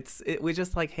 Yeah, we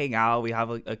just like hang out. We have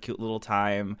a cute little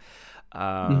time.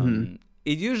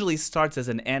 It usually starts as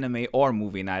an anime or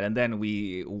movie night, and then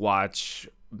we watch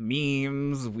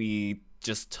memes. We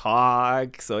just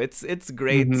talk. So it's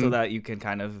great so that you can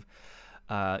kind of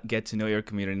get to know your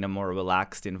community in a more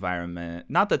relaxed environment.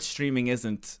 Not that streaming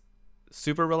isn't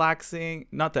super relaxing,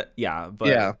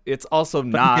 it's also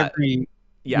not every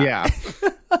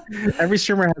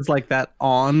streamer has like that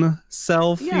on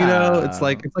self. It's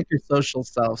like your social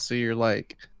self, so you're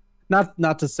like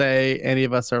not to say any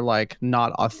of us are like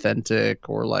not authentic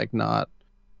or like not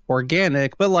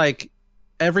organic, but like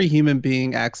every human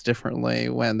being acts differently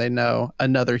when they know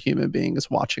another human being is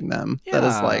watching them. That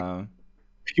is like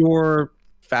pure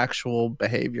factual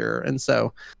behavior. And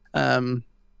so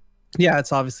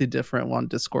it's obviously different on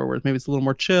Discord where maybe it's a little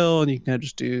more chill and you can kind of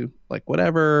just do like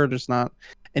whatever. There's not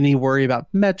any worry about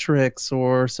metrics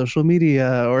or social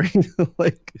media or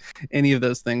like any of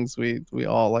those things we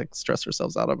all like stress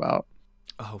ourselves out about.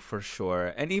 Oh, for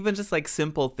sure. And even just like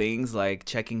simple things like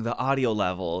checking the audio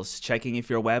levels, checking if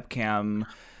your webcam,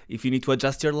 if you need to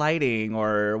adjust your lighting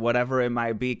or whatever it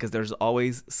might be, because there's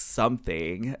always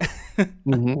something.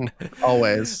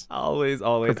 Always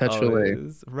perpetually.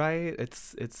 Always. Right?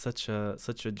 It's such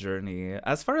a journey.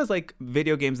 As far as like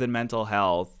video games and mental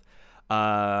health,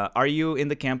 are you in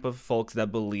the camp of folks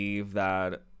that believe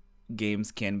that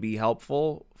games can be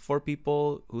helpful for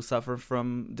people who suffer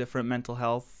from different mental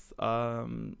health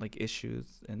like issues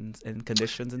and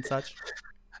conditions and such?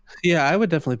 Yeah, I would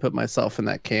definitely put myself in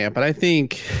that camp. But I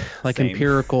think like Same.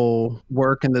 empirical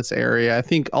work in this area, I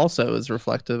think also is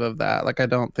reflective of that. Like, I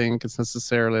don't think it's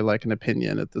necessarily like an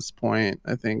opinion at this point.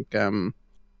 I think,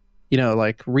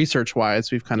 like research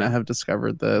wise, we've kind of have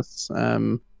discovered this.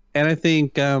 And I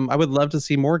think I would love to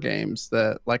see more games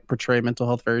that like portray mental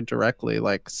health very directly.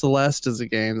 Like Celeste is a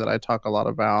game that I talk a lot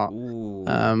about. Ooh.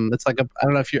 It's like I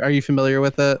don't know if you are you familiar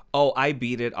with it? Oh, I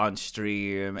beat it on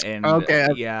stream, and Okay,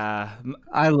 yeah,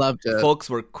 I loved it. folks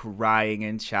were crying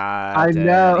in I chat, and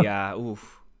know. yeah,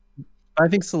 oof. I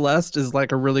think Celeste is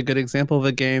like a really good example of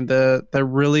a game that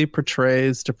really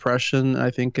portrays depression,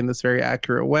 I think, in this very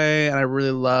accurate way. And I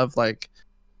really love like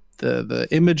the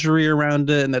imagery around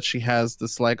it, and that she has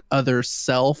this like other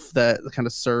self that kind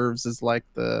of serves as like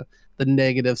the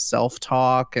negative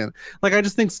self-talk. And like I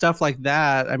just think stuff like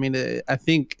that, I mean, I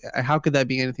think how could that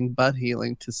be anything but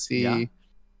healing to Yeah. see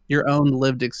your own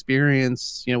lived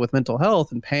experience, with mental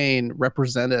health and pain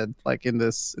represented like in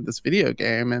this video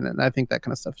game. And I think that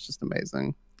kind of stuff is just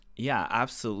amazing. Yeah,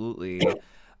 absolutely.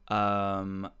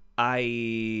 Um,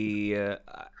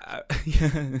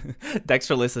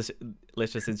 Dexter Licious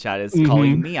in chat is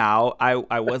calling Hmm. me out.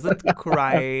 I wasn't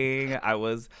crying.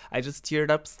 I just teared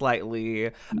up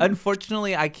slightly.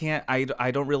 Unfortunately, I can't.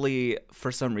 I don't really,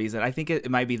 for some reason. I think it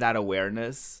might be that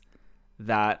awareness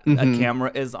that a Hmm.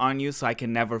 camera is on you, so I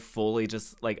can never fully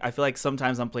just like. I feel like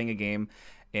sometimes I'm playing a game,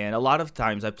 and a lot of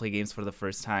times I play games for the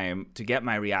first time to get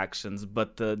my reactions.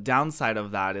 But the downside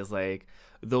of that is like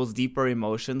those deeper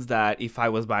emotions that if I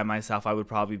was by myself, I would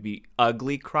probably be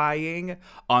ugly crying.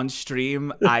 On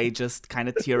stream, I just kind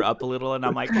of tear up a little, and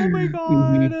I'm like, oh my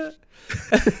Hmm. god.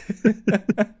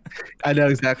 I know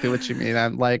exactly what you mean.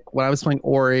 I'm like when I was playing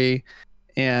Ori,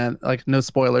 and like no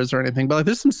spoilers or anything, but like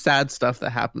there's some sad stuff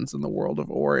that happens in the world of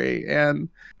Ori, and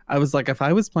I was like, if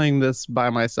I was playing this by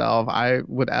myself, I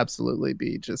would absolutely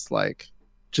be just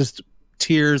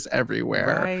tears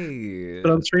everywhere. Right.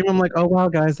 But on stream, I'm like, oh wow,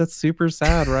 guys, that's super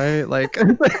sad, right? Like,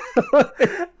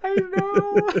 I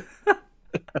know.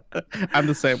 I'm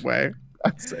the same way.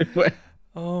 I'm the same way.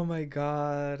 Oh my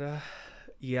god.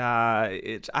 Yeah,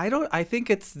 I don't I think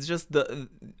it's just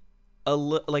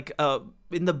like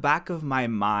in the back of my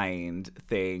mind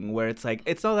thing where it's like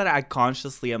it's not that I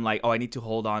consciously am like, oh, I need to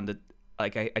hold on to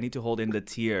like I need to hold in the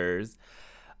tears.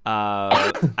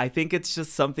 I think it's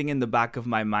just something in the back of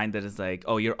my mind that is like,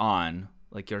 oh, you're on.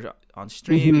 Like you're on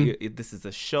stream. Hmm. This is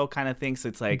a show kind of thing. So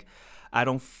it's like I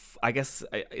don't I guess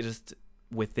it just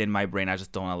within my brain I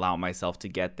just don't allow myself to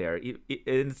get there.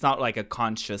 It's not like a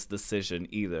conscious decision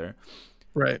either.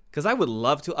 Right. Cuz I would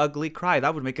love to ugly cry.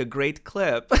 That would make a great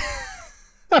clip.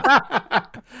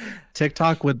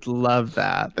 TikTok would love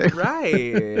that.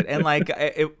 Right. And like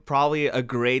it probably a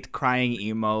great crying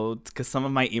emote because some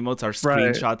of my emotes are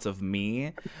Right. screenshots of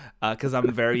me because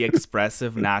I'm very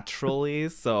expressive naturally.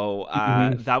 So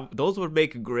Hmm. that those would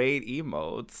make great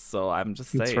emotes. So I'm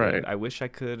just That's saying, right. I wish I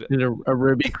could. Need a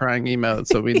Ruby crying emote,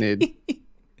 so we need.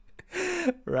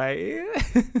 Right.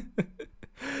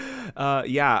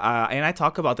 Yeah. And I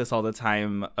talk about this all the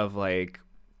time of like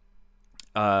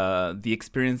the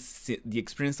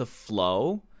experience of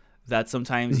flow that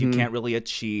sometimes you Hmm. can't really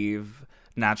achieve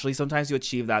naturally. Sometimes you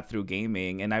achieve that through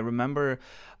gaming. And I remember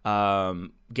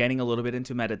getting a little bit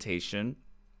into meditation,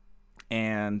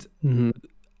 and Hmm.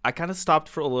 I kind of stopped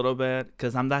for a little bit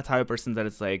because I'm that type of person that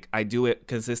it's like I do it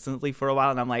consistently for a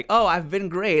while and I'm like, oh, I've been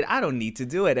great. I don't need to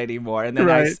do it anymore. And then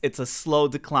Right. it's a slow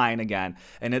decline again,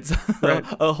 and it's Right.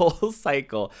 a whole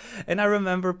cycle. And I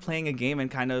remember playing a game and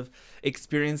kind of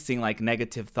experiencing like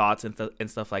negative thoughts and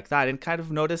stuff like that, and kind of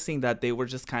noticing that they were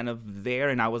just kind of there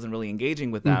and I wasn't really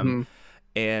engaging with them. Hmm.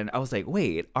 And I was like,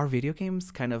 wait, are video games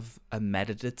kind of a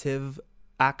meditative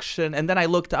action? And then I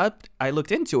looked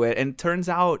into it, and turns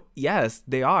out, yes,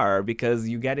 they are, because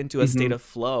you get into a state Hmm. of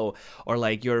flow, or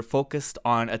like you're focused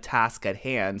on a task at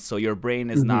hand. So your brain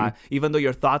is Hmm. not, even though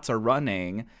your thoughts are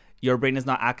running, your brain is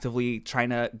not actively trying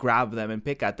to grab them and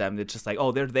pick at them. It's just like,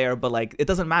 oh, they're there, but like it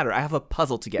doesn't matter. I have a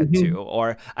puzzle to get Hmm. to,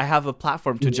 or I have a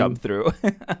platform to Hmm. jump through.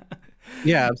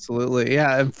 Yeah, absolutely.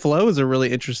 Yeah, and flow is a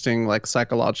really interesting like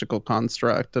psychological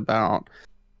construct about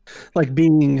like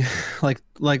being like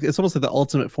it's almost like the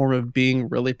ultimate form of being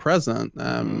really present.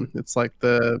 Hmm. It's like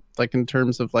the like in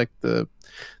terms of like the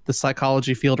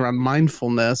psychology field around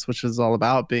mindfulness, which is all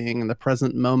about being in the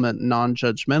present moment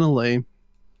non-judgmentally.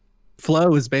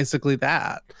 Flow is basically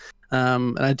that.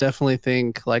 And I definitely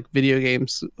think like video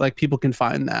games, like people can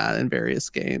find that in various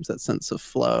games, that sense of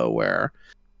flow where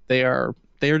they are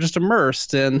just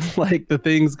immersed in like the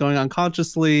things going on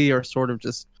consciously, or sort of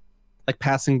just like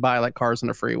passing by like cars on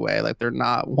a freeway. Like they're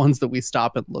not ones that we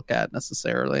stop and look at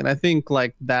necessarily. And I think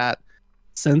like that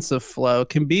sense of flow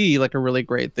can be like a really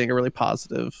great thing, a really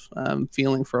positive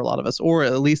feeling for a lot of us, or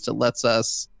at least it lets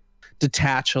us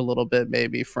detach a little bit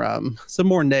maybe from some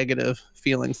more negative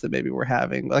feelings that maybe we're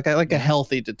having, like a Yeah.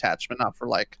 healthy detachment, not for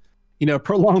like a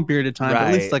prolonged period of time, but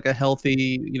at least Right. like a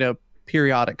healthy,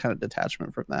 periodic kind of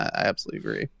detachment from that. I absolutely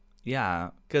agree. Yeah,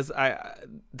 because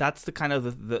that's the kind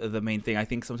of the main thing. I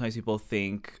think sometimes people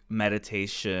think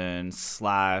meditation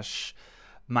slash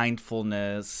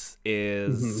mindfulness Hmm.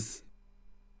 is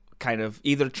kind of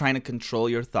either trying to control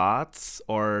your thoughts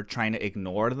or trying to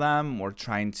ignore them or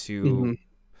trying to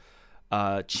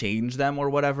Hmm. change them or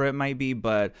whatever it might be.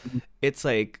 But it's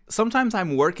like sometimes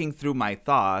I'm working through my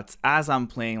thoughts as I'm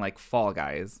playing like Fall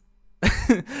Guys.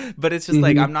 But it's just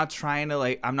like Hmm. I'm not trying to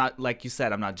like I'm not like you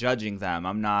said I'm not judging them.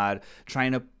 I'm not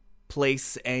trying to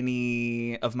place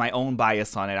any of my own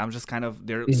bias on it. I'm just kind of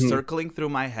they're Hmm. circling through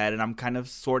my head and I'm kind of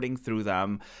sorting through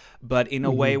them, but in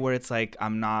a way Hmm. where it's like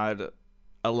I'm not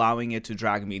allowing it to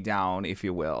drag me down, if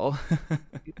you will.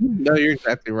 No, you're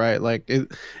exactly right. Like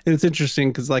it's interesting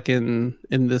because like in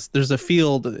this, there's a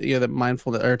field, that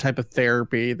mindfulness or a type of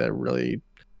therapy that really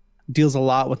deals a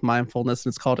lot with mindfulness,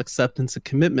 and it's called acceptance and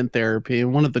commitment therapy.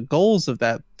 And one of the goals of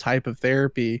that type of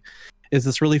therapy is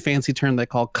this really fancy term they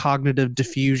call cognitive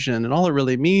diffusion. And all it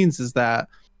really means is that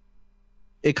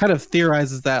it kind of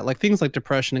theorizes that like things like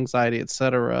depression, anxiety,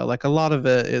 etc., like a lot of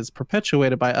it is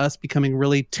perpetuated by us becoming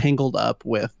really tangled up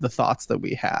with the thoughts that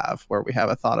we have, where we have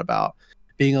a thought about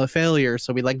being a failure,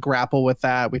 so we like grapple with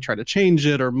that, we try to change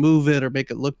it or move it or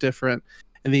make it look different.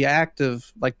 And the act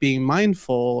of like being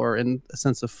mindful or in a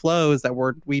sense of flow is that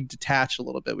we detach a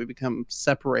little bit, we become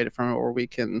separated from it, or we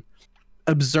can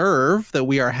observe that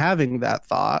we are having that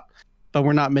thought, but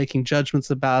we're not making judgments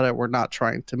about it. We're not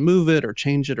trying to move it or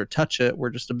change it or touch it. We're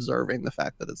just observing the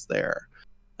fact that it's there.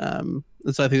 And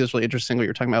so I think that's really interesting what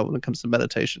you're talking about when it comes to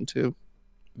meditation too.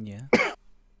 Yeah.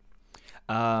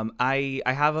 I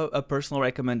have a personal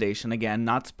recommendation. Again,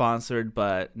 not sponsored,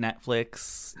 but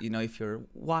Netflix. You know, if you're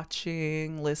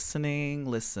watching, listening,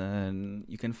 listen.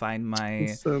 You can find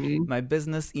Awesome. my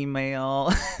business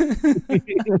email.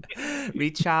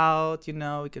 Reach out. You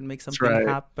know, we can make That's something right.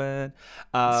 happen.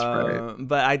 That's right.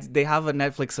 But they have a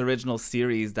Netflix original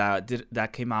series that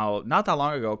came out not that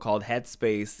long ago called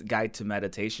Headspace Guide to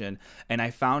Meditation, and I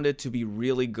found it to be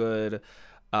really good.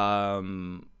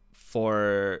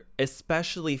 For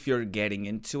especially if you're getting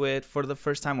into it for the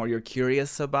first time or you're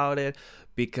curious about it,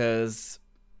 because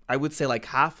I would say like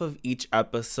half of each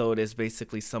episode is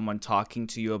basically someone talking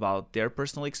to you about their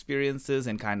personal experiences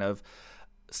and kind of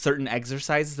certain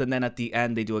exercises, and then at the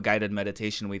end they do a guided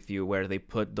meditation with you where they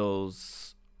put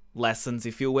those lessons,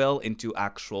 if you will, into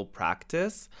actual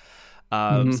practice.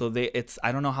 Hmm. So it's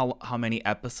I don't know how many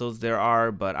episodes there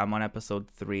are, but I'm on episode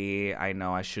 3. I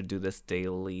know I should do this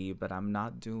daily, but I'm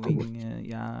not doing it.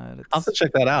 Yeah, I'll have to it's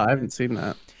check that out. I hard. haven't seen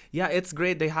that. Yeah, it's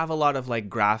great. They have a lot of like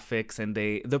graphics, and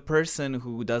the person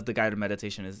who does the guided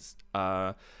meditation is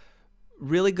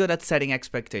really good at setting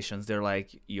expectations. They're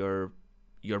like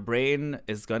your brain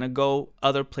is gonna go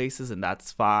other places, and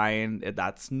that's fine.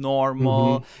 That's Hmm.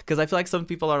 normal. Because I feel like some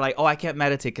people are like, "Oh, I can't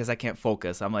meditate because I can't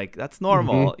focus." I'm like, "That's Hmm.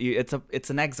 normal. It's an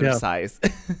Yeah. exercise.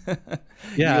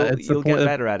 Yeah. It's the You'll get point.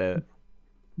 better at it."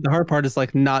 The hard part is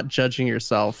like not judging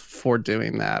yourself for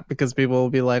doing that, because people will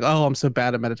be like, "Oh, I'm so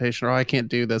bad at meditation," or "I can't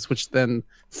do this," which then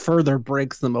further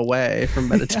breaks them away from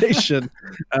meditation.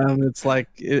 It's like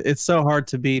it's so hard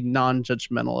to be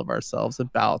non-judgmental of ourselves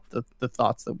about the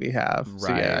thoughts that we have. So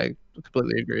yeah, Right. I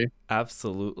completely agree.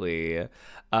 Absolutely.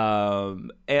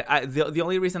 The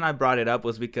only reason I brought it up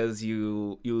was because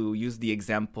you used the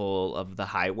example of the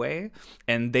highway,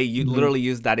 and Hmm. literally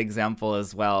used that example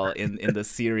as well in the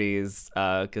series.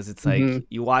 Because it's like Hmm.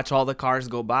 you watch all the cars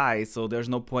go by, so there's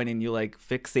no point in you like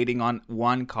fixating on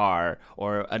one car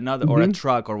or another or a Hmm.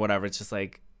 truck or whatever. It's just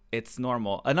like it's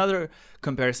normal. Another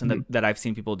comparison Hmm. that I've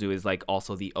seen people do is like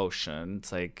also the ocean.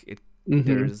 It's like Hmm.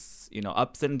 there's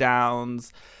ups and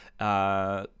downs.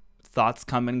 Uh, Thoughts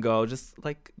come and go, just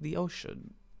like the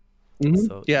ocean. Hmm.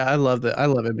 So Yeah, I love that. I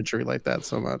love imagery like that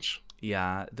so much.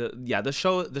 the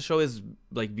show is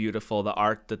like beautiful. The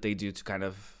art that they do to kind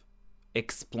of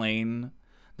explain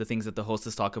the things that the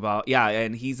hostess talk about. Yeah,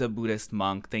 and he's a Buddhist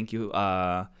monk. Thank you,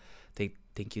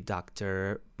 thank you,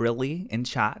 Doctor Brilly in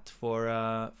chat for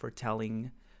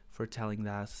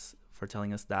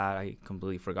telling us that. I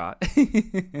completely forgot.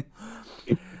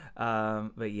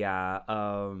 But yeah,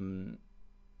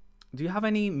 do you have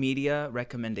any media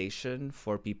recommendation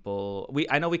for people?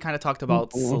 I know we kind of talked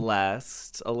about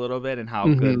Celeste a little bit and how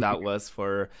good Hmm. that was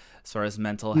for as far as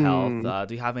mental health. Hmm.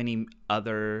 Do you have any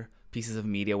other pieces of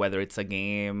media, whether it's a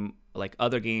game, like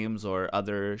other games or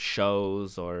other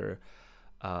shows or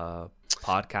uh,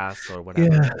 podcasts or Yeah,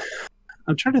 whatever?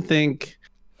 I'm trying to think,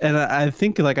 and I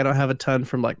think like I don't have a ton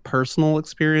from like personal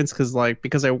experience because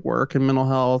I work in mental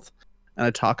health. and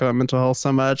I talk about mental health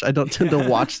so much, I don't tend to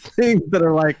watch things that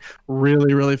are like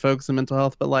really, really focused on mental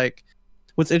health. But like,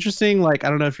 what's interesting, like I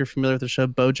don't know if you're familiar with the show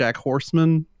BoJack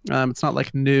Horseman. It's not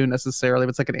like new necessarily, but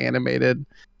it's like an animated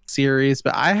series.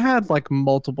 But I had like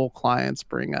multiple clients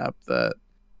bring up that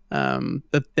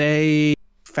they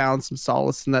found some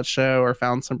solace in that show or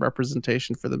found some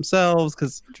representation for themselves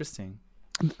because Interesting.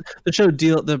 the show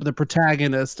the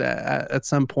protagonist at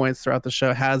some points throughout the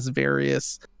show has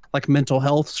various like mental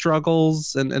health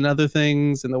struggles and other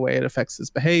things and the way it affects his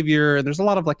behavior, and there's a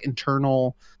lot of like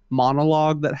internal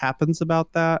monologue that happens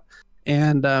about that.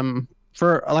 And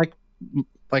for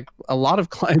like a lot of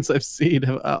clients I've seen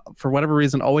have, for whatever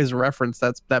reason always reference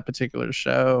that particular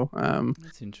show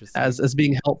That's interesting. as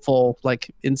being helpful,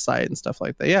 like insight and stuff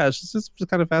like that. Yeah, it's just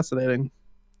kind of fascinating.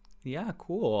 Yeah,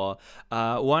 cool.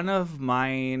 One of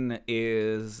mine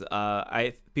is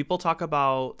people talk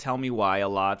about Tell Me Why a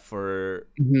lot for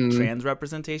Mhm. trans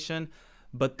representation,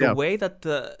 but the Yeah. way that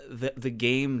the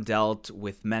game dealt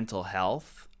with mental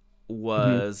health Mhm.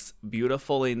 was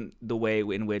beautiful in the way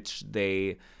in which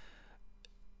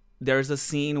there's a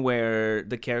scene where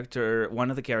one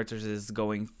of the characters is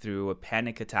going through a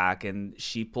panic attack, and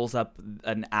she pulls up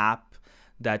an app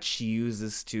that she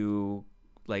uses to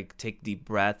like take deep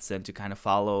breaths and to kind of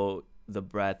follow the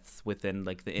breaths within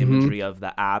like the Mhm. imagery of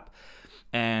the app.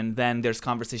 And then there's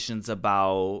conversations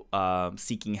about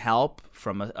seeking help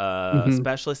from a Mhm.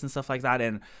 specialist and stuff like that,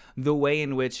 and the way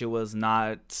in which it was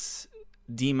not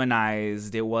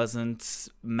demonized, it wasn't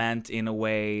meant in a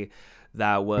way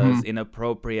that was Mhm.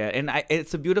 inappropriate. And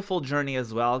it's a beautiful journey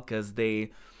as well, because the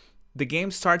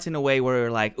game starts in a way where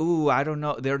you're like, ooh, I don't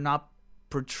know, they're not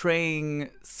portraying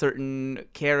certain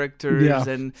characters, Yeah.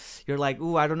 and you're like,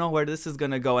 ooh, I don't know where this is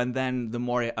gonna go. And then the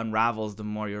more it unravels, the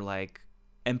more you're like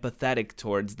empathetic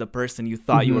towards the person you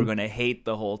thought you were Mhm. gonna hate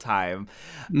the whole time.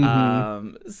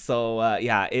 Mhm.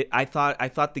 Yeah, I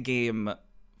thought the game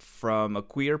from a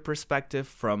queer perspective,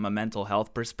 from a mental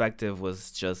health perspective,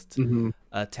 was just Mhm.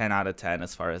 a 10 out of 10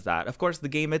 as far as that. Of course, the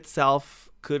game itself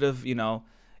could have,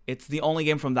 it's the only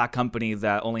game from that company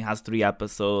that only has 3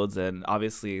 episodes, and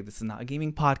obviously this is not a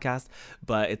gaming podcast,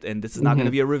 and this is not going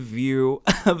to Mhm. be a review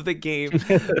of the game.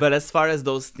 But as far as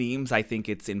those themes, I think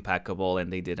it's impeccable,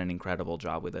 and they did an incredible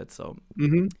job with it. So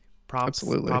Mhm. props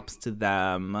Absolutely. props to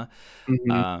them.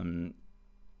 Mhm. Um,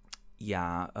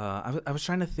 yeah, I was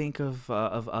trying to think of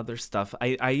other stuff.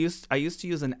 I used to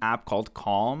use an app called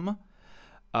Calm,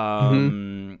 Mhm.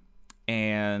 um,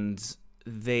 and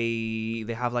they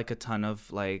have like a ton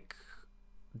of like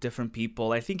different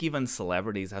people. I think even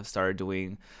celebrities have started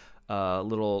doing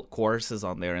little courses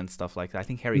on there and stuff like that. I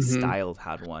think Harry Mhm. Styles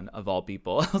had one, of all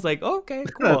people. I was like, oh, okay,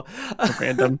 cool.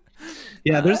 Random.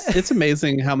 Yeah, Uh, it's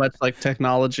amazing how much like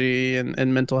technology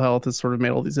and mental health has sort of made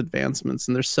all these advancements,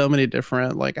 and there's so many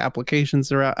different like applications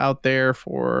that are out there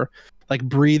for like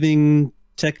breathing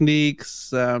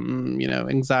techniques,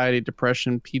 anxiety,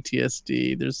 depression,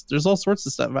 PTSD. There's all sorts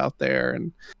of stuff out there,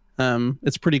 and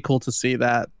it's pretty cool to see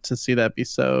that be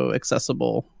so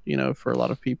accessible, for a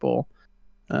lot of people.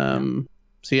 yeah.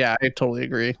 So yeah, I totally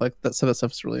agree. Like that, some of that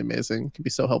stuff is really amazing. It can be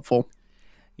so helpful.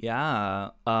 Yeah.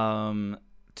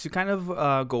 To kind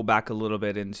of go back a little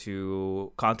bit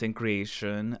into content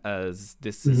creation, as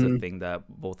this is a Hmm. thing that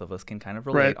both of us can kind of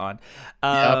Right. relate on.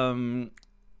 Yep. Um,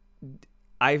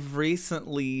 I've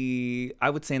recently, I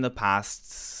would say in the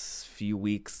past few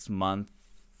weeks,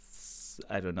 months,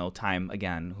 I don't know, time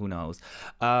again, who knows.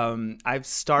 I've Right.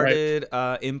 started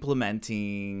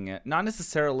implementing not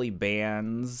necessarily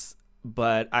bans,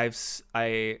 but I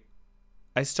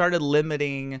started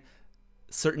limiting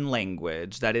certain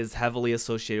language that is heavily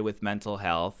associated with mental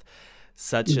health,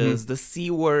 such Hmm. as the C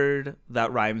word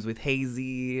that rhymes with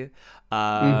hazy,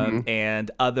 Hmm. and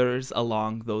others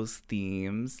along those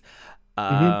themes. Hmm.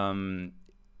 Um,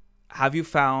 have you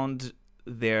found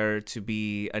there to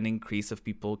be an increase of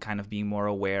people kind of being more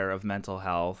aware of mental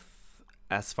health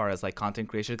as far as like content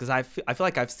creation? Because I feel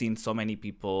like I've seen so many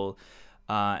people,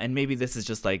 and maybe this is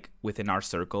just like within our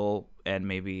circle, and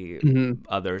maybe Hmm.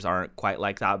 others aren't quite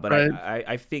like that. But Right.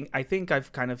 I think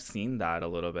I've kind of seen that a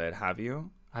little bit. Have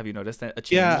you? Have you noticed a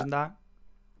change Yeah, in that?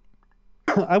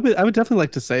 I would definitely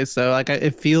like to say so. Like,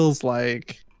 it feels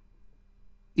like,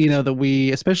 that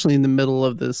we, especially in the middle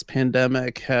of this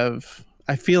pandemic, have.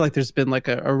 I feel like there's been like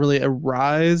a really a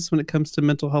rise when it comes to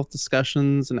mental health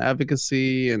discussions and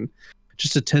advocacy and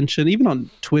just attention, even on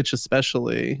Twitch,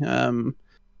 especially.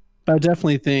 But I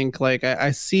definitely think like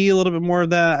I see a little bit more of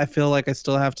that. I feel like I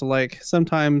still have to like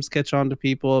sometimes catch on to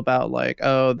people about like,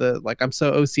 oh, the like I'm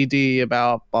so OCD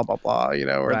about blah blah blah,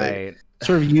 or they Right.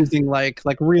 sort of using like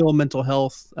real mental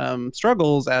health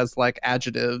struggles as like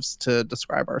adjectives to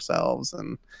describe ourselves,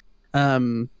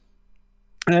 um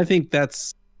and I think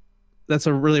that's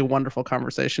a really wonderful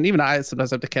conversation. Even I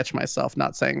sometimes have to catch myself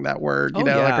not saying that word, Oh like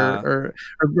yeah. or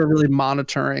really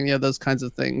monitoring, those kinds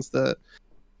of things that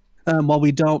while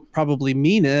we don't probably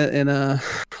mean it in a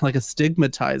like a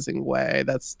stigmatizing way,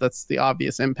 that's the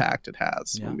obvious impact it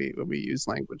has Yeah. when we use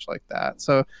language like that.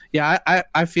 So yeah,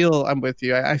 I feel I'm with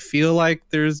you. I feel like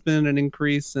there's been an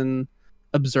increase in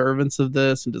observance of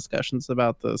this and discussions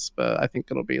about this, but I think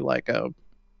it'll be like a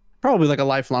probably like a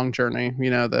lifelong journey,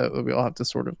 that we all have to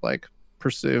sort of like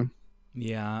pursue.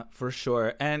 Yeah, for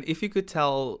sure. And if you could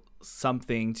tell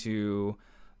something to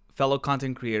fellow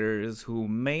content creators who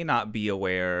may not be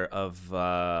aware of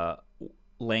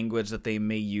language that they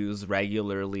may use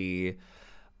regularly,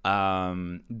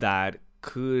 that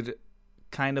could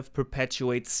kind of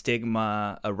perpetuate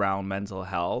stigma around mental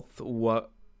health,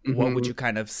 what would Hmm. you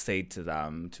kind of say to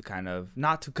them to kind of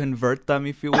not to convert them,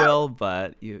 if you will,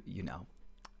 but you know,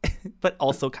 but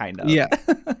also kind of. Yeah,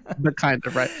 but kind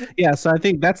of right. Yeah, so I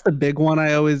think that's the big one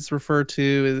I always refer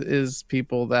to is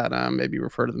people that maybe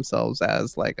refer to themselves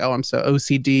as like, oh, I'm so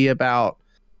OCD about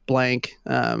blank,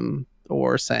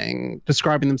 or saying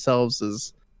describing themselves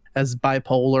as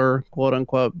bipolar, quote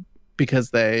unquote, because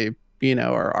they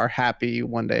are happy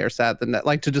one day or sad the next.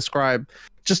 Like to describe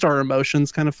just our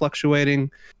emotions kind of fluctuating.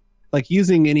 Like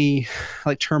using any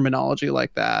like terminology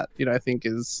like that, I think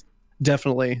is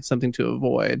definitely something to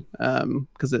avoid,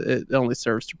 because it only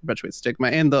serves to perpetuate stigma.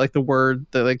 And the word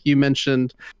that like you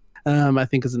mentioned, I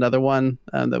think is another one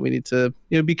that we need to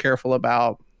be careful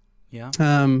about. Yeah.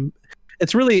 um, I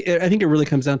think it really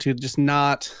comes down to just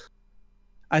not.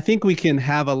 I think we can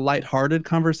have a lighthearted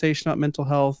conversation about mental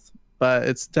health, but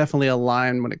it's definitely a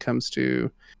line when it comes to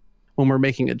when we're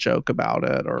making a joke about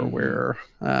it, or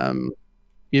Mm-hmm.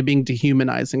 we're being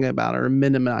dehumanizing about it, or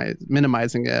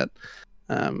minimizing it.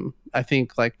 I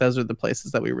think like those are the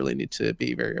places that we really need to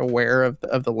be very aware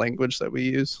of the language that we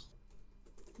use.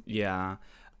 Yeah.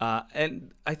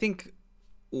 And I think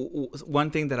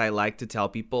one thing that I like to tell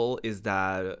people is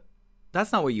that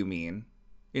that's not what you mean.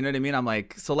 You know what I mean? I'm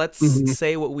like, so let's Hmm.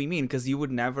 say what we mean, because you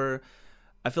would never,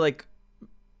 I feel like,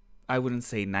 I wouldn't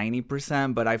say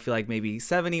 90%, but I feel like maybe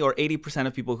 70 or 80%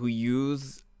 of people who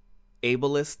use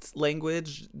ableist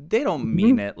language, they don't Hmm.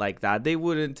 mean it like that. They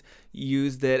wouldn't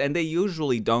use it, and they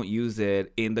usually don't use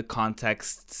it in the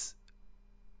contexts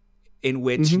in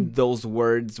which Hmm. those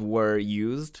words were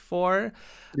used for.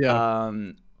 Yeah.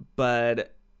 Um,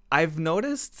 but I've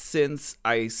noticed since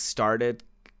I started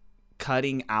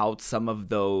cutting out some of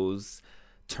those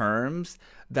terms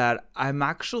that I'm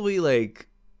actually like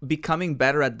becoming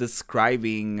better at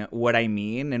describing what I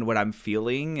mean and what I'm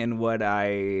feeling and what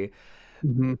I,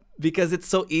 Hmm. because it's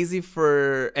so easy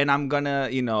for, and I'm gonna,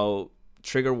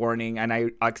 trigger warning, and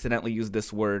I accidentally used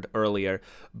this word earlier,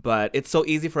 but it's so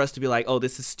easy for us to be like, oh,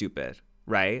 this is stupid,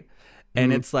 right?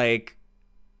 And Hmm. it's like,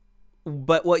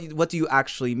 but what do you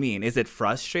actually mean? Is it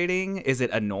frustrating? Is it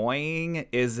annoying?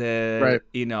 Is Right.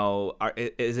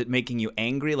 it, is it making you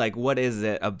angry? Like, what is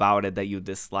it about it that you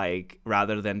dislike,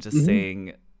 rather than just Hmm.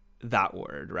 saying that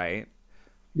word, right?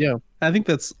 Yeah. I think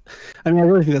that's. I mean, I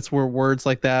really think that's where words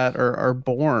like that are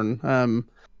born.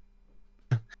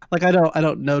 Like I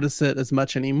don't notice it as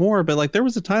much anymore, but like there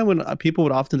was a time when people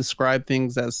would often describe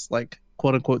things as like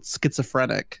quote unquote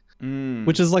schizophrenic, which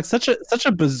Mm. is like such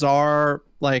a bizarre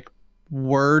like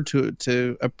word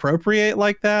to appropriate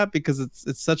like that, because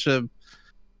it's such a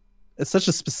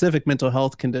specific mental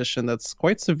health condition that's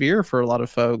quite severe for a lot of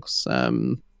folks.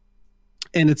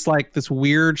 And it's like this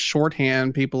weird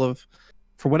shorthand people have,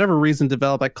 for whatever reason,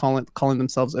 developed like calling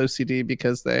themselves OCD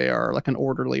because they are like an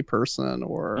orderly person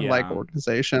or like Yeah.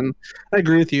 organization. I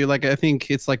agree with you. Like I think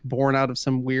it's like born out of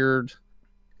some weird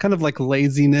kind of like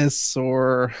laziness,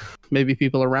 or maybe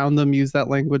people around them use that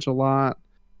language a lot.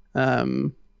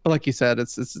 But like you said,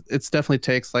 it's definitely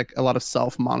takes like a lot of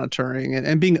self monitoring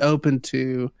and being open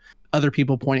to other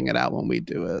people pointing it out when we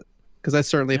do it. Because I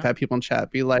certainly have Yeah. had people in chat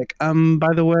be like,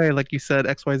 by the way, like you said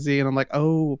XYZ, and I'm like,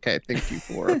 oh, okay, thank you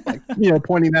for like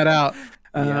pointing that out.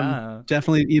 Yeah.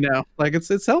 Definitely, like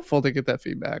it's helpful to get that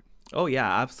feedback. Oh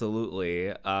yeah,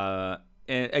 absolutely. And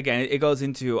again, it goes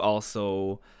into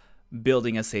also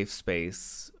building a safe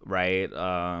space, right?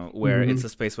 Where Hmm. it's a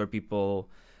space where people,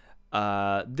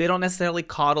 they don't necessarily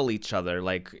coddle each other.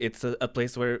 Like it's a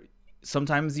place where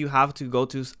sometimes you have to go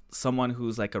to someone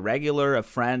who's like a regular, a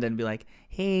friend, and be like,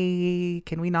 "Hey,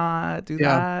 can we not do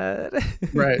Yeah, that?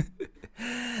 right.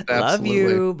 Love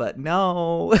Absolutely. you, but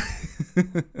no."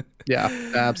 Yeah,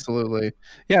 absolutely.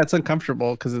 Yeah, it's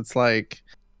uncomfortable because it's like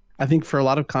I think for a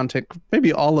lot of content,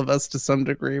 maybe all of us to some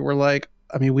degree, we're like,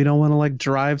 I mean, we don't want to like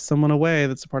drive someone away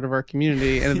that's a part of our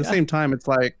community. And at the Yeah. same time, it's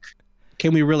like,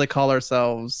 can we really call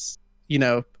ourselves, you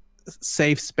know,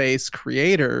 safe space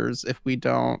creators if we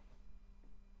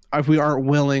aren't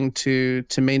willing to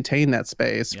maintain that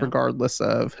space, Yeah. regardless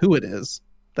of who it is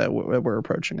that we're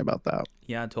approaching about that?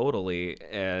 Yeah, totally.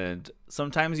 And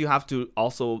sometimes you have to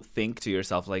also think to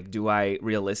yourself, like, do I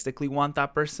realistically want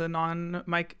that person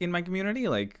in my community?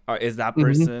 Like, is that Hmm.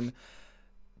 person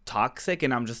toxic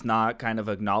and I'm just not kind of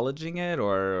acknowledging it,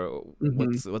 or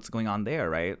Hmm. what's going on there,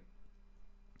 right?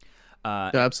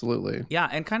 Uh, Yeah, absolutely. yeah,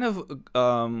 and kind of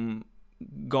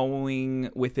going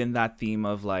within that theme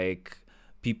of like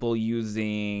people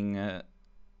using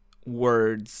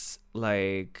words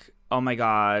like, oh my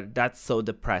god, that's so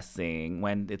depressing,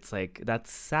 when it's like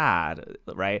that's sad,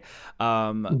 right?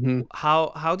 Hmm.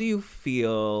 How do you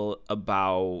feel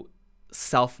about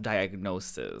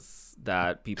self-diagnosis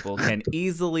that people can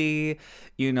easily,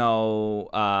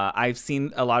 I've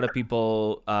seen a lot of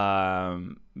people,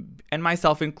 and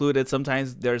myself included,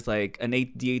 sometimes there's like an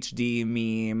ADHD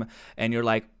meme and you're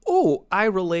like, oh, I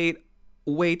relate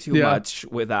way too Yeah. much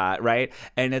with that, right?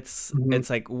 And Hmm. it's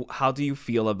like, how do you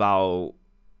feel about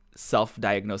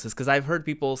self-diagnosis? Because I've heard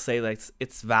people say like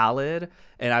it's valid,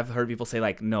 and I've heard people say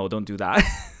like, no, don't do that.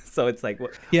 So it's like,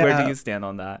 where do Yeah. you stand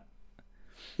on that?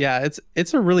 Yeah,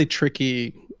 it's a really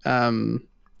tricky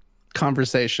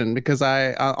conversation because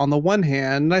on the one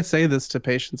hand, and I say this to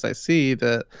patients I see,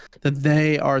 that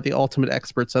they are the ultimate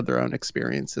experts of their own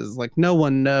experiences. Like no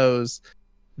one knows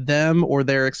them or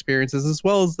their experiences as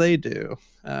well as they do.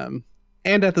 And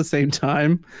at the same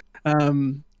time,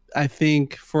 um, I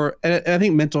think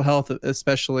mental health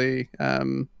especially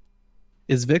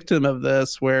is victim of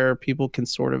this, where people can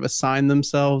sort of assign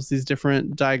themselves these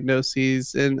different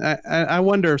diagnoses, and I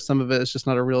wonder if some of it is just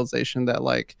not a realization that,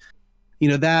 like,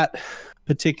 that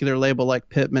particular label, like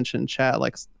Pitt mentioned in chat,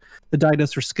 like the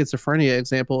diagnosis for schizophrenia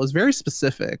example is very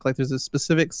specific. Like there's a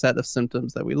specific set of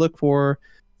symptoms that we look for.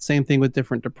 Same thing with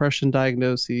different depression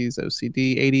diagnoses,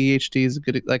 OCD, ADHD is a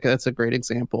good, like that's a great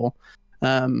example.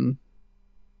 Um,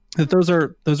 that those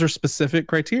are specific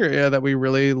criteria that we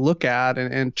really look at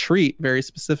and treat very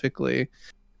specifically.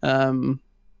 Um,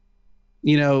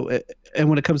 and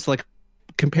when it comes to like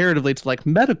comparatively to like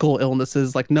medical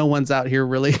illnesses, like no one's out here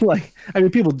really like, I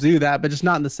mean, people do that, but just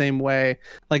not in the same way.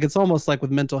 Like it's almost like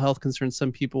with mental health concerns,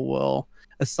 some people will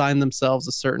assign themselves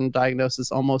a certain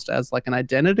diagnosis almost as like an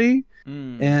identity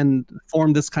Mm, and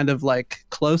form this kind of like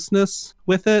closeness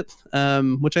with it,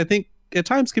 which I think at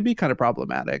times can be kind of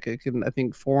problematic. It can, I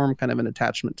think, form kind of an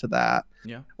attachment to that,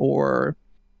 yeah. or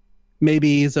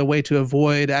maybe is a way to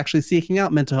avoid actually seeking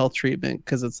out mental health treatment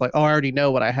because it's like, oh, I already know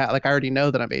what I have. Like I already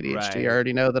know that I'm ADHD. I Right.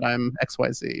 already know that I'm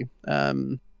XYZ.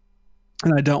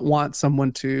 And I don't want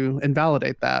someone to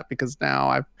invalidate that because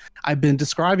now I've been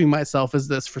describing myself as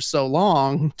this for so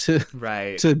long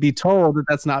Right. to be told that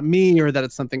that's not me or that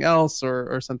it's something else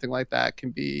or something like that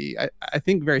can be, I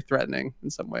think, very threatening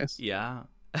in some ways. Yeah.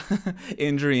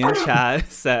 Injury in chat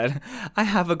said, I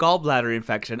have a gallbladder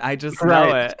infection. I just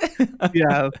know Right. it.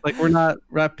 Yeah, like we're not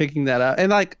picking that up.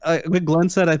 And like what Glenn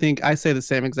said, I think I say the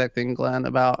same exact thing, Glenn,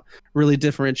 about really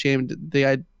differentiating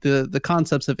the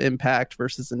concepts of impact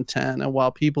versus intent. And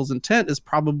while people's intent is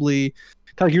probably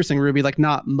kind of like you're saying, Ruby, like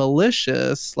not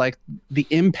malicious, like the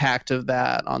impact of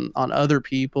that on other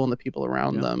people and the people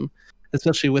around Yeah. them,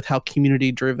 especially with how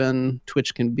community driven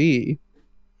Twitch can be,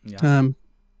 Yeah. um,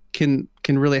 can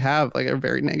really have like a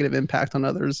very negative impact on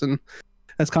others. And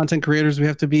as content creators, we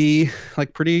have to be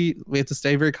like we have to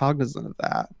stay very cognizant of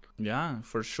that. Yeah,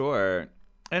 for sure.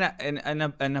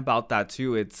 And about that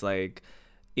too, it's like,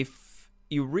 if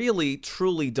you really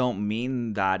truly don't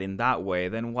mean that in that way,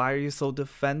 then why are you so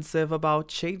defensive about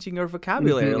changing your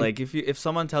vocabulary? Hmm. Like if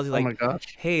someone tells you Oh like, my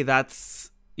gosh. "Hey, that's,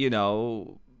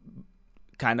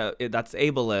 kind of, that's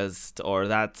ableist, or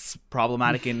that's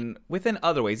problematic in within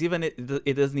other ways," even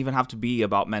it doesn't even have to be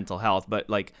about mental health, but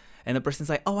like, and the person's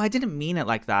like, "Oh, I didn't mean it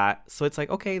like that." So it's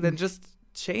like, okay, then just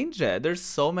change it. There's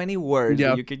so many words that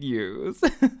Yeah. you could use.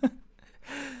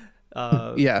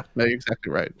 uh, Yeah. No, you're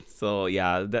exactly right. so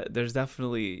yeah, there's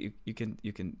definitely, you can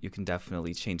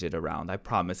definitely change it around. I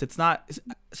promise. It's not,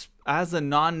 as a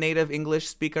non-native English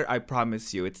speaker, I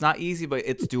promise you, it's not easy, but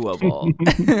it's doable.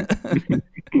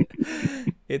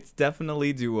 It's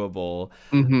definitely doable.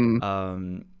 Hmm.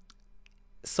 Um,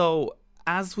 so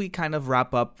as we kind of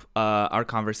wrap up our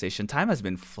conversation, time has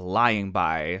been flying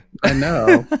by. I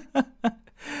know.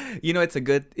 It's a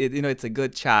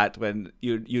good chat when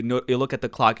you look at the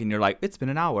clock and you're like, it's been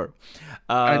an hour.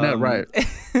 I know. Um, Right.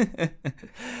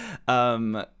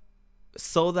 um,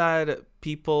 so that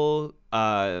people,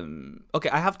 okay,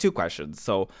 I have two questions.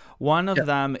 So one of Yeah.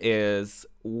 them is,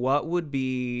 what would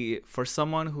be for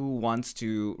someone who wants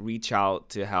to reach out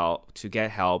to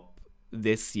get help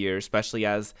this year, especially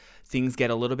as things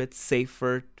get a little bit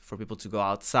safer for people to go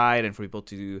outside and for people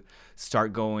to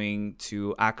start going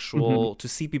to Hmm. to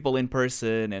see people in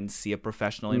person and see a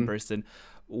professional in person.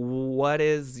 Do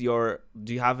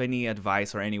you have any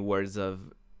advice or any words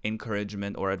of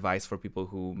encouragement or advice for people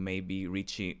who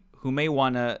who may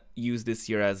want to use this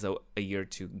year as a year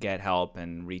to get help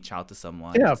and reach out to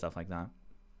someone Yeah, and stuff like that?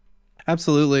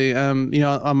 absolutely.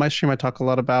 On my stream, I talk a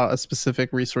lot about a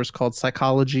specific resource called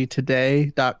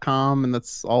psychologytoday.com, and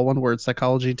that's all one word,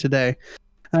 Psychology Today.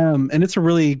 And it's a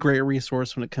really great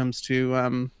resource when it comes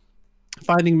to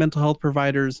finding mental health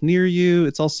providers near you.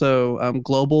 It's also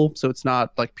global, so it's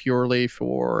not like purely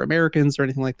for Americans or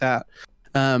anything like that.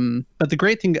 But the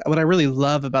great thing, what I really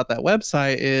love about that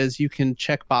website is you can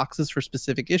check boxes for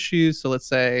specific issues. So let's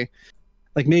say,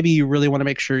 like maybe you really want to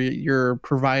make sure your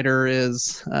provider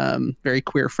is very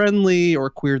queer friendly or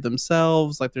queer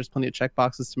themselves. Like there's plenty of check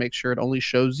boxes to make sure it only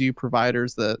shows you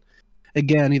providers that,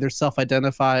 again, either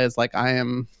self-identify as like I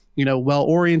am, well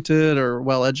oriented or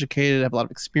well educated, have a lot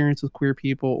of experience with queer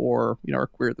people, or are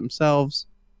queer themselves.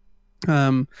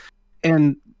 um,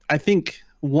 and I think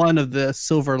one of the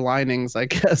silver linings, I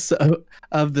guess,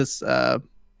 of this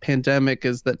pandemic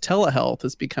is that telehealth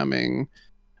is becoming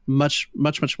much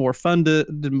more funded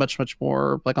and much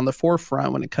more like on the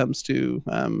forefront when it comes to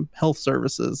health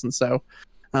services. And so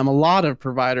a lot of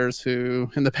providers who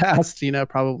in the past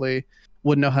probably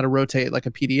wouldn't know how to rotate like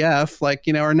a PDF, like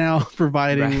are now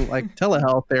providing Right. like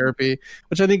telehealth therapy,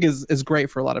 which I think is great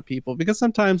for a lot of people, because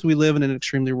sometimes we live in an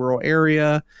extremely rural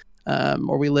area,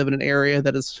 or we live in an area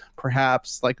that is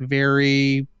perhaps like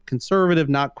very conservative,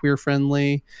 not queer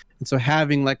friendly. And so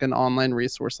having like an online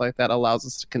resource like that allows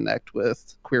us to connect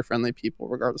with queer friendly people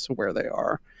regardless of where they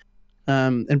are.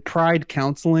 And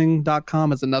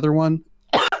pridecounseling.com is another one.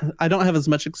 I don't have as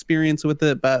much experience with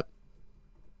it, but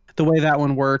the way that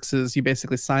one works is you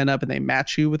basically sign up and they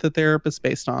match you with a therapist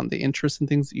based on the interests and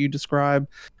things that you describe.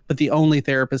 But the only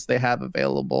therapists they have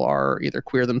available are either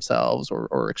queer themselves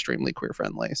or extremely queer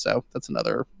friendly. So that's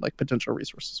another like potential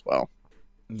resource as well.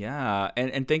 Yeah,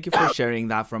 and thank you for sharing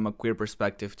that from a queer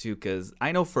perspective too, because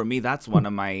I know for me that's one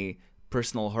of my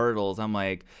personal hurdles. I'm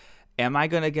like, am I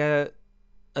gonna get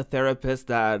a therapist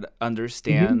that Mm-hmm.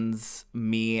 understands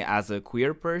me as a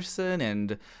queer person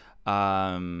and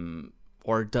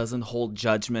or doesn't hold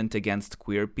judgment against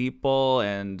queer people,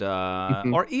 and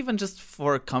Mm-hmm. or even just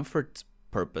for comfort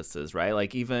purposes, right?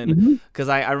 Like even Mm-hmm. because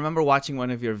I remember watching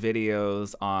one of your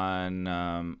videos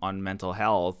on mental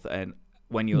health, and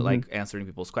when you Mm-hmm. like answering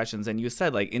people's questions, and you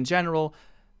said like in general,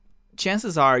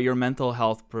 chances are your mental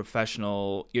health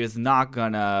professional is not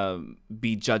gonna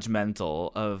be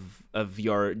judgmental of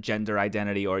your gender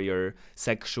identity or your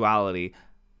sexuality,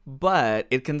 but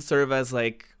it can serve as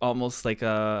like almost like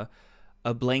a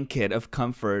blanket of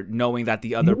comfort knowing that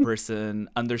the other Mm-hmm. person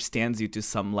understands you to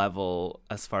some level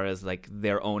as far as like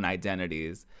their own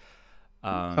identities. Oh,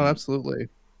 um absolutely.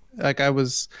 Like I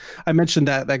mentioned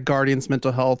that Guardians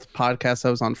mental health podcast I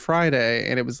was on Friday,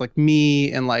 and it was like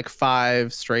me and like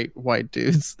five straight white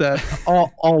dudes that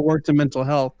all worked in mental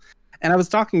health. And I was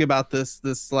talking about this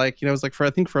like, it was like, for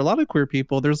I think for a lot of queer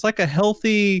people, there's like a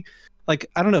healthy, like,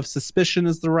 I don't know if suspicion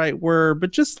is the right word,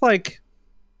 but just like,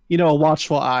 a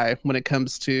watchful eye when it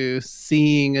comes to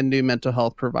seeing a new mental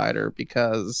health provider,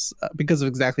 because of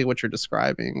exactly what you're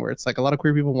describing, where it's like a lot of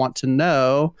queer people want to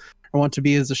know or want to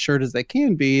be as assured as they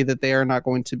can be that they are not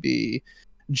going to be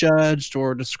judged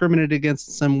or discriminated against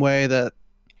in some way, that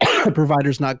the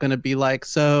provider's not going to be like,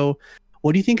 so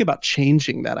what do you think about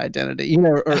changing that identity,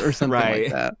 or something like right.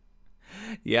 that.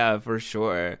 Yeah, for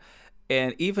sure.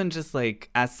 And even just like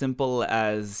as simple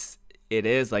as it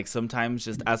is, like sometimes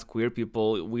just as queer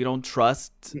people, we don't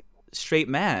trust straight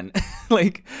men.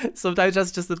 Like sometimes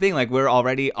that's just the thing. Like we're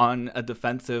already on a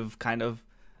defensive kind of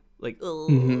like, Hmm.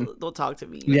 oh, don't talk to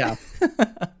me. Yeah.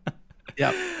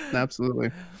 Yep.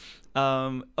 Absolutely.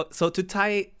 So to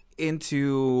tie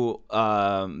into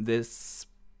this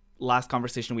last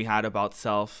conversation we had about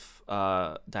self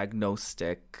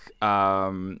diagnostic,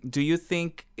 do you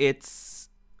think it's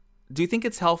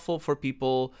helpful for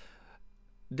people,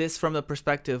 this from the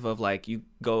perspective of like you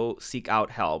go seek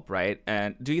out help, right?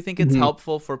 And do you think it's Hmm.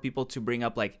 helpful for people to bring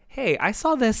up like, hey, I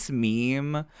saw this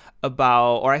meme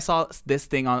about, or I saw this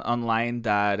thing online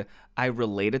that I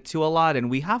related to a lot, and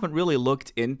we haven't really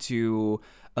looked into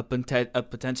a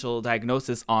potential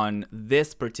diagnosis on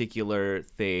this particular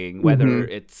thing, whether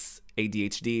Hmm. it's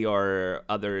ADHD or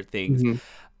other things. Hmm.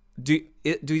 do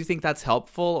you think that's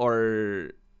helpful,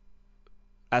 or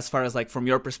as far as like from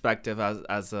your perspective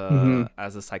Hmm.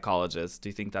 as a psychologist, do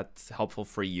you think that's helpful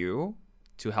for you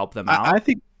to help them I out?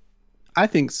 think I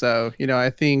think so. I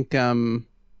think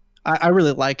I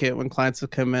really like it when clients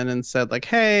have come in and said like,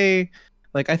 "Hey,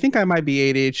 like I think I might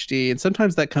be ADHD," and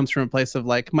sometimes that comes from a place of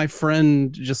like, my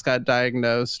friend just got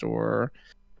diagnosed, or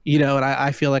and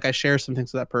I feel like I share some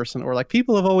things with that person, or like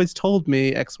people have always told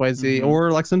me XYZ, Mm-hmm.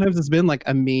 or like sometimes it's been like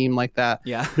a meme like that.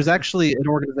 Yeah. There's actually an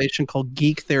organization called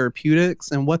Geek Therapeutics,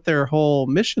 and what their whole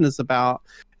mission is about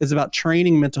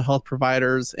training mental health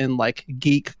providers in like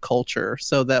geek culture,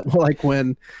 so that like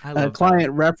when I a love that.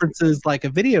 client references like a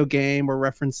video game or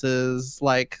references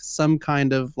like some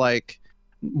kind of like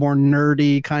more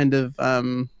nerdy kind of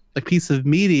like piece of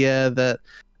media, that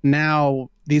now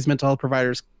these mental health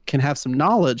providers can have some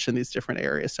knowledge in these different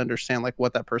areas to understand like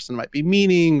what that person might be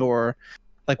meaning, or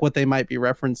like what they might be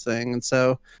referencing. And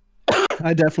so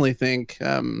I definitely think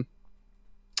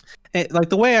like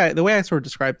the way I sort of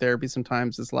describe therapy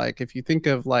sometimes is like, if you think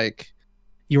of like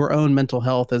your own mental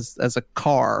health as a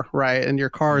car, right? And your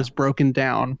car Yeah. is broken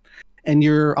down and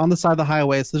you're on the side of the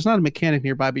highway, so there's not a mechanic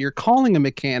nearby, but you're calling a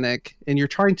mechanic and you're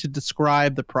trying to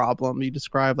describe the problem. You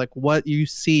describe like what you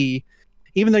see,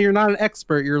 even though you're not an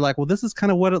expert. You're like, well, this is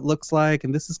kind of what it looks like,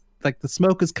 and this is like the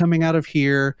smoke is coming out of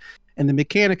here. And the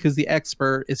mechanic, who's the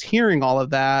expert, is hearing all of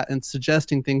that and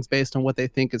suggesting things based on what they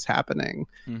think is happening.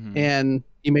 Mm-hmm. And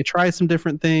you may try some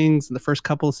different things, and the first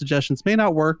couple of suggestions may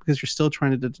not work because you're still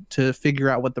trying to figure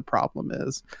out what the problem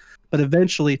is. But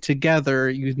eventually, together,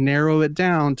 you narrow it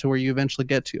down to where you eventually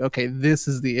get to, okay, this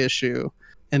is the issue,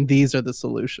 and these are the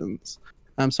solutions.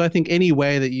 So I think any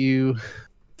way that you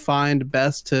find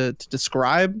best to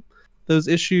describe those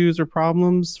issues or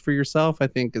problems for yourself, I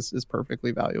think is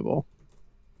perfectly valuable.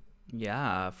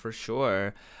 Yeah, for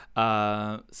sure.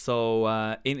 If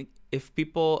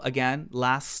people, again,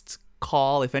 last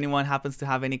call, if anyone happens to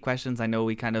have any questions, I know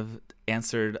we kind of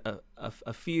answered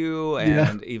a few Yeah.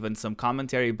 and even some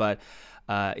commentary, but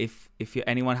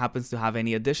anyone happens to have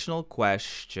any additional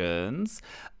questions,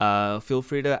 feel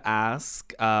free to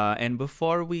ask. And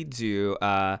before we do,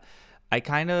 I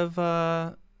kind of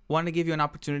want to give you an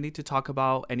opportunity to talk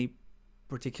about any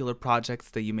particular projects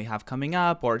that you may have coming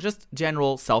up, or just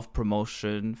general self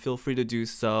promotion. Feel free to do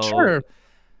so. Sure.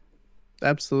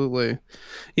 Absolutely.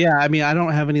 Yeah, I mean, I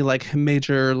don't have any like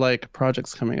major like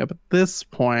projects coming up at this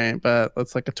point, but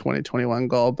that's like a 2021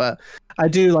 goal. But I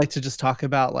do like to just talk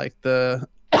about like the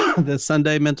the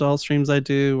Sunday mental health streams I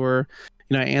do, or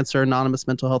I answer anonymous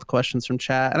mental health questions from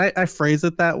chat. And I phrase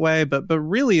it that way, but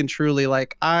really and truly,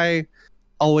 like, I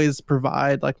always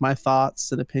provide like my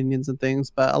thoughts and opinions and things,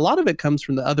 but a lot of it comes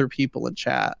from the other people in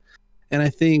chat. And I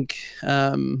think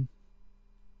while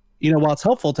it's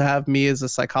helpful to have me as a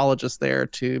psychologist there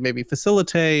to maybe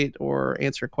facilitate or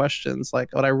answer questions,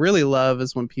 like what I really love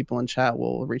is when people in chat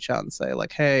will reach out and say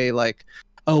like, hey, like,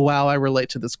 oh wow, I relate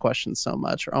to this question so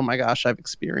much, or oh my gosh, I've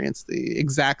experienced the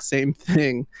exact same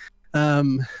thing.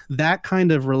 That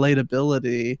kind of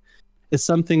relatability is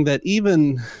something that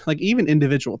even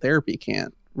individual therapy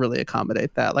can't really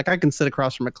accommodate. That, like, I can sit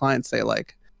across from a client and say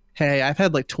like, hey, I've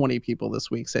had like 20 people this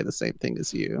week say the same thing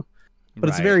as you. But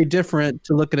it's Right. very different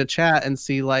to look at a chat and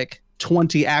see like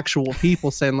 20 actual people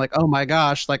saying like, oh my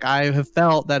gosh, like I have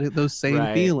felt those same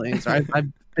Right. feelings, or I've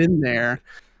been there.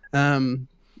 um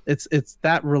it's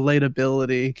that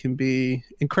relatability can be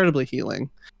incredibly healing.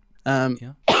 um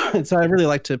Yeah. and so I really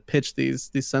like to pitch these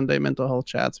Sunday mental health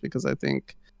chats, because I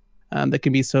think that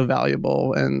can be so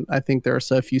valuable. And I think there are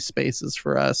so few spaces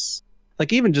for us,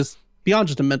 like even just beyond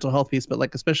just a mental health piece, but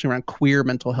like especially around queer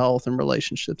mental health and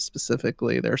relationships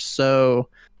specifically. There's so,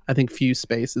 I think, few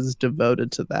spaces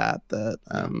devoted to that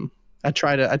Yeah. I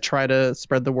try to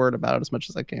spread the word about it as much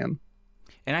as I can.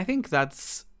 And I think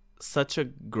that's such a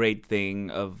great thing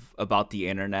of about the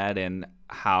internet, and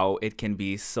how it can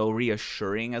be so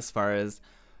reassuring as far as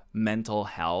mental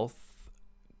health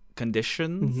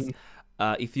conditions,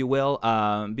 Hmm. if you will,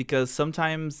 because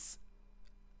sometimes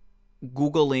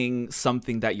Googling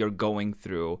something that you're going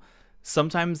through,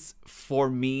 sometimes for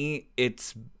me,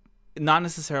 it's not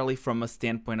necessarily from a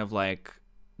standpoint of like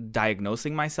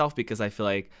diagnosing myself, because I feel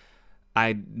like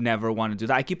I never want to do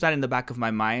that. I keep that in the back of my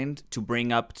mind to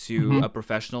bring up to Hmm. a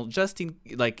professional, just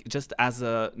as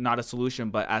a, not a solution,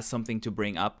 but as something to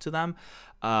bring up to them.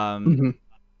 Um, Hmm.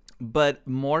 but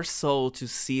more so to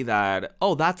see that,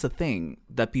 oh, that's a thing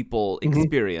that people Hmm.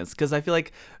 experience, because I feel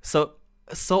like so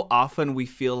often we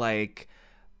feel like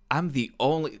I'm the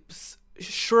only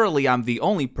surely I'm the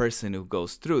only person who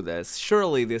goes through this.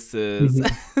 Surely this is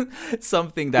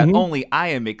something that Mhm. only I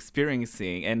am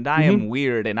experiencing, and I am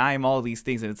weird, and I am all these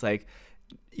things. And it's like,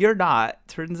 you're not.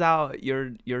 Turns out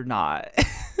you're not.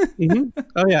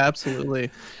 Oh yeah, absolutely.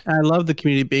 And I love the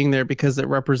community being there because it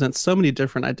represents so many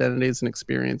different identities and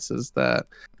experiences that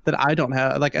I don't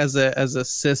have. Like as a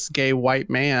cis gay white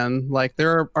man, like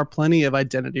there are plenty of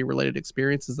identity related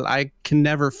experiences that I can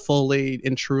never fully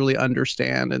and truly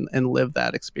understand and live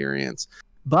that experience.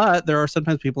 But there are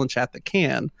sometimes people in chat that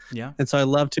can. Yeah. And so I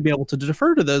love to be able to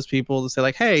defer to those people to say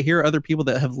like, hey, here are other people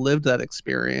that have lived that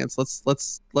experience.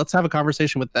 Let's have a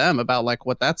conversation with them about like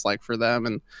what that's like for them.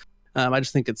 And I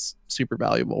just think it's super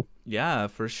valuable. Yeah,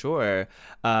 for sure.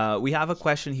 We have a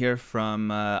question here from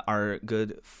our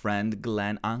good friend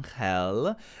Glenn Angel,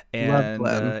 Love and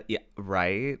Glenn. yeah,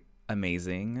 right,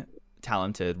 amazing,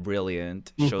 talented,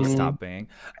 brilliant, Mhm. show-stopping.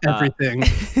 Everything.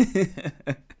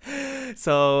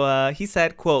 So he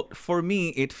said, quote, "For me,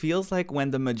 it feels like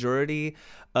when the majority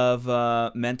of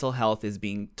mental health is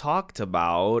being talked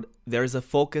about, there's a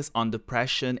focus on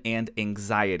depression and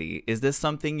anxiety. Is this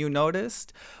something you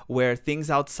noticed, where things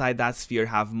outside that sphere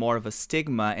have more of a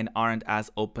stigma and aren't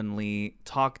as openly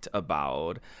talked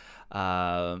about?"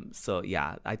 So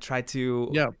yeah, I try to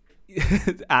Yeah.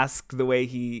 ask the way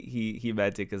he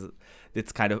meant it, because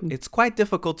it's quite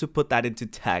difficult to put that into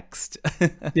text.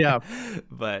 Yeah.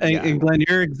 But yeah. And Glenn,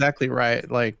 you're exactly right.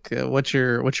 Like what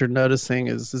you're noticing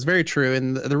is very true,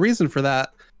 and the reason for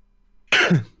that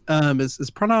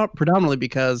predominantly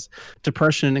because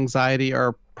depression and anxiety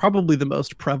are probably the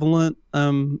most prevalent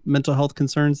mental health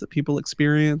concerns that people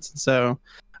experience. So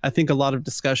I think a lot of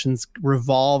discussions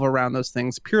revolve around those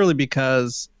things purely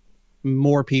because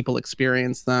more people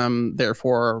experience them.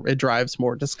 Therefore, it drives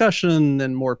more discussion,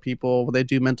 and more people, when they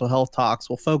do mental health talks,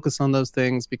 will focus on those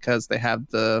things because they have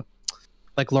the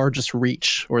like largest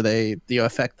reach, or they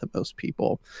affect the most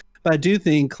people. But I do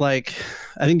think I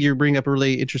think you bring up a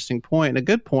really interesting point, and a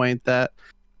good point, that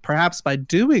perhaps by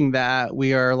doing that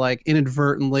we are like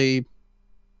inadvertently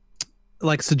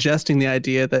like suggesting the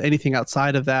idea that anything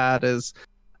outside of that is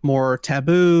more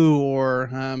taboo, or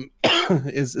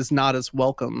is not as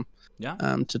welcome Yeah.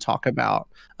 to talk about,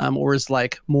 or is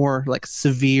like more like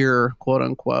severe, quote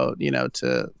unquote,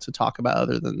 to talk about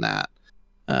other than that.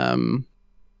 Um,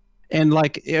 and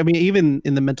like, I mean, even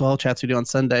in the mental health chats we do on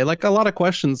Sunday, like a lot of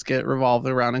questions get revolved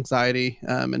around anxiety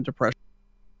and depression,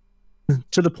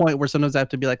 to the point where sometimes I have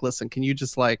to be like, listen, can you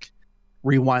just like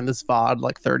rewind this VOD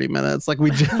like 30 minutes? Like we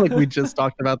just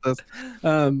talked about this.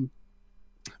 Um,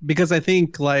 because I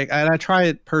think I try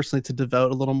it personally to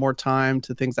devote a little more time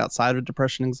to things outside of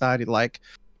depression, anxiety, like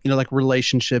like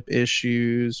relationship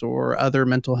issues or other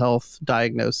mental health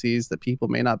diagnoses that people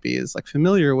may not be as like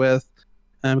familiar with.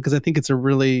 Because I think it's a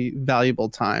really valuable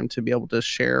time to be able to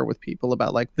share with people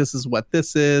about like, this is what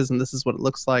this is, and this is what it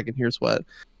looks like, and here's what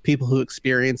people who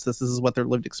experience this is what their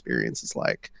lived experience is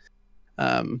like.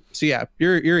 So yeah,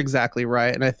 you're exactly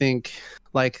right, and I think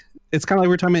like it's kind of like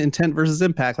we're talking about intent versus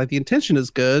impact. Like the intention is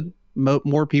good,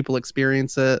 more people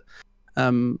experience it.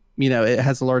 It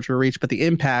has a larger reach, but the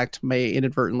impact may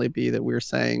inadvertently be that we're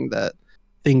saying that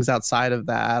things outside of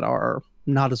that are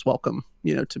not as welcome,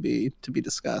 to be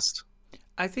discussed.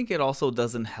 I think it also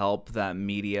doesn't help that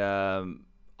media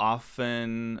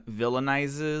often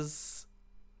villainizes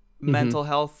Hmm.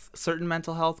 certain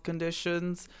mental health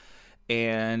conditions.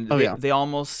 And Oh yeah. they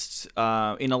almost,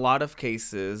 in a lot of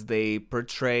cases, they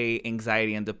portray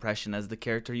anxiety and depression as the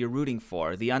character you're rooting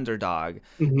for, the underdog.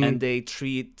 Hmm. And they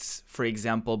treat, for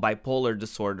example, bipolar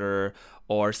disorder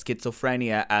or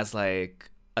schizophrenia as like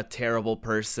a terrible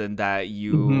person that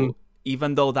Hmm.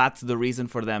 even though that's the reason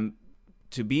for them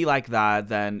to be like that,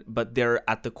 but they're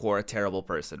at the core a terrible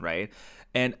person, right?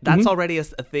 And that's Hmm. already a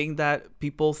thing that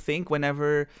people think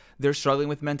whenever they're struggling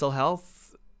with mental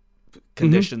health Hmm.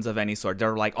 conditions of any sort.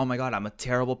 They're like, oh my God, I'm a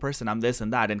terrible person, I'm this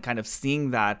and that. And kind of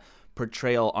seeing that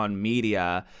portrayal on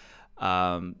media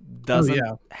Oh doesn't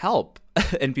yeah. help.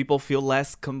 And people feel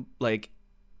less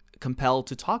compelled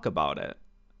to talk about it.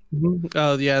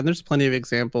 Oh yeah, and there's plenty of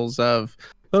examples of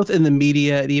both in the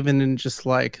media and even in just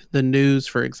like the news,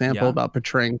 for example, Yeah. about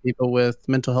portraying people with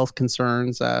mental health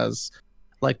concerns as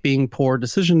like being poor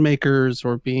decision makers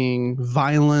or being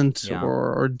violent Yeah.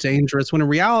 or dangerous. When in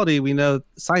reality, we know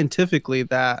scientifically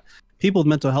that people with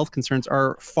mental health concerns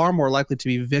are far more likely to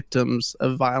be victims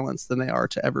of violence than they are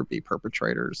to ever be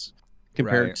perpetrators,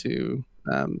 compared Right. to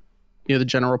the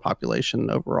general population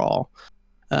overall.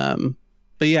 Um,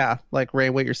 but yeah, like Ray,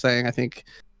 what you're saying, I think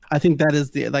that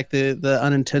is the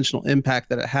unintentional impact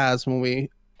that it has when we.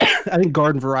 I think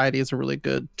garden variety is a really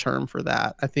good term for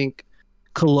that. I think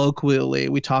colloquially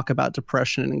we talk about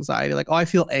depression and anxiety, like, oh, I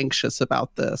feel anxious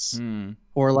about this, Mm,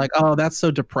 or like, oh, that's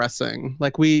so depressing.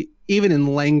 Like, we even in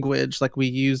language, like, we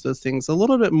use those things a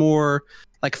little bit more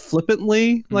like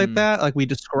flippantly, like mm. that, like we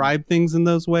describe things in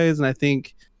those ways. And I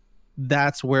think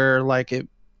that's where like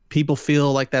people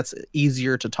feel like that's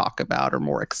easier to talk about or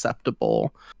more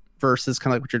acceptable versus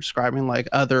kind of like what you're describing, like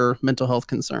other mental health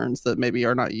concerns that maybe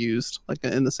are not used like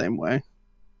in the same way.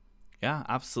 Yeah,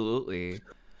 absolutely.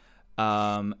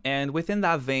 And within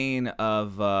that vein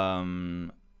of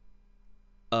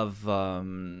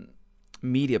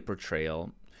media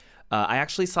portrayal, I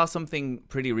actually saw something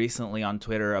pretty recently on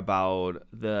Twitter about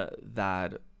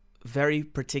that very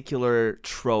particular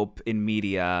trope in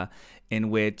media in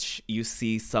which you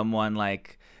see someone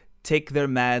like take their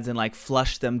meds and like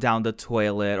flush them down the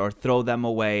toilet or throw them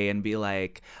away and be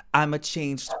like, I'm a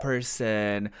changed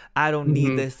person. I don't need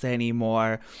Hmm. this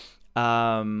anymore.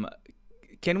 Um,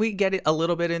 can we get it a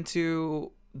little bit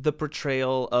into the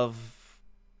portrayal of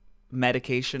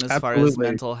medication as far as Absolutely.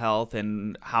 mental health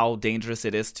and how dangerous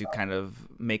it is to kind of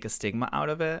make a stigma out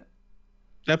of it?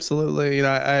 Absolutely. You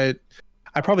know,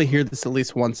 I probably hear this at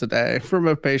least once a day from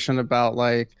a patient about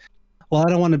like, well, I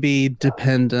don't want to be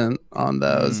dependent on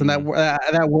those. And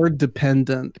Mm, that word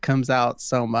dependent comes out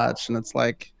so much. And it's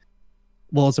like,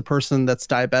 well, as a person that's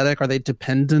diabetic, are they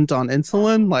dependent on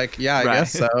insulin? Like, yeah, I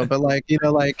guess right. so. But like, you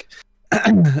know, like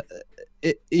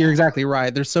you're exactly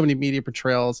right. There's so many media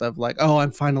portrayals of like, oh,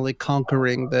 I'm finally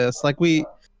conquering this. Like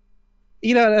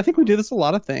you know, I think we do this a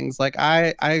lot of things. Like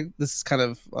this is kind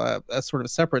of a sort of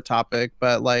separate topic,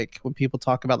 but like when people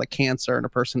talk about like cancer and a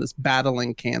person is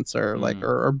battling cancer, like Mm,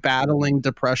 or battling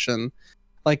depression,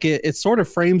 like it sort of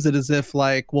frames it as if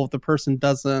like, well, if the person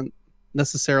doesn't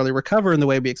necessarily recover in the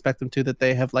way we expect them to, that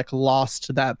they have like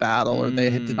lost that battle or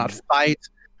they did not mm, fight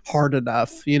hard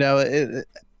enough, you know.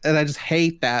 And I just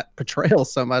hate that portrayal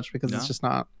so much because it's no, just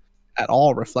not at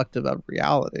all reflective of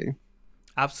reality.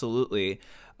 absolutely.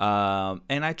 And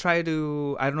I try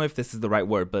to, I don't know if this is the right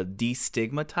word, but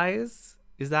destigmatize.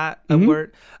 Is that a Hmm.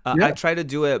 word? I Yeah. try to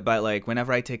do it by like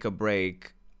whenever I take a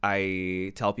break,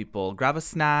 I tell people grab a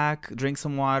snack, drink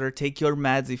some water, take your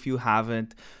meds if you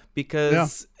haven't, Yeah.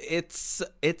 because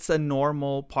it's a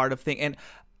normal part of thing. And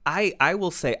I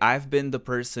will say I've been the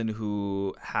person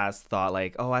who has thought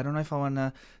like, oh, I don't know if I want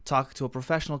to talk to a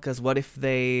professional because what if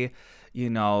they, you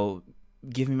know,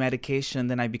 give me medication,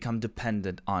 then I become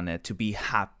dependent on it to be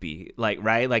happy, like,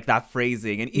 right, like that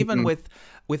phrasing. And even Hmm.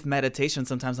 with meditation,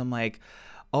 sometimes I'm like,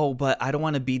 oh, but I don't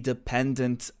want to be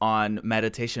dependent on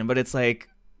meditation. But it's like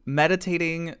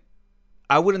meditating,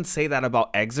 I wouldn't say that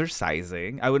about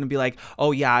exercising. I wouldn't be like,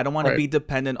 oh yeah, I don't want to Right. be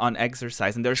dependent on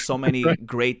exercise. And there's so many Right.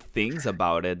 great things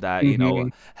about it that, you know, Hmm.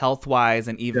 health wise,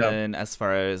 and Yeah. even as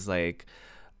far as like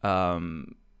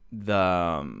um the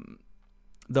um,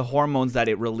 the hormones that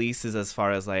it releases, as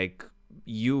far as like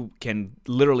you can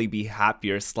literally be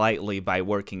happier slightly by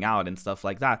working out and stuff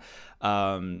like that.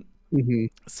 um Hmm.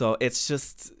 so it's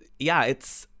just, yeah,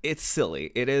 it's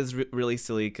silly. It is really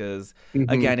silly because Hmm.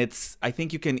 again, it's, I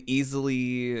think you can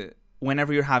easily,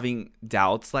 whenever you're having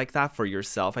doubts like that for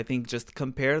yourself, I think just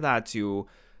compare that to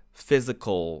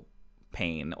physical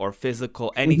pain or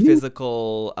physical, any Hmm.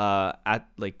 physical at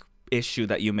like issue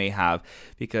that you may have,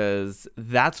 because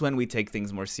that's when we take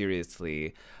things more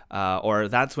seriously. Or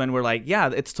that's when we're like, yeah,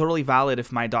 it's totally valid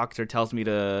if my doctor tells me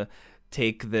to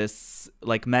take this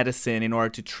like medicine in order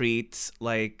to treat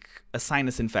like a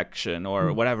sinus infection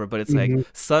or whatever. But it's like Hmm.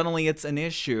 suddenly it's an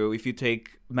issue if you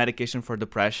take medication for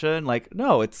depression. Like,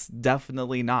 no, it's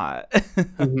definitely not.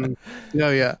 Hmm.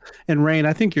 Oh yeah, and Rain,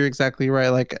 I think you're exactly right.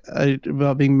 Like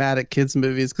about being mad at kids'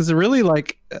 movies, because it really,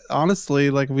 like, honestly,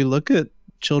 like if we look at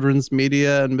children's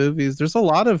media and movies, there's a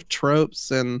lot of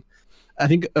tropes and I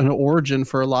think an origin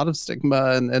for a lot of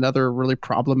stigma and other really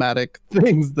problematic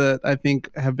things that I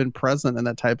think have been present in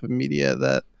that type of media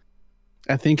that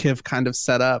I think have kind of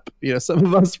set up, you know, some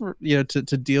of us, you know,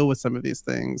 to deal with some of these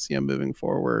things, you know, moving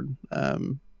forward.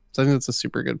 So I think that's a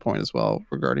super good point as well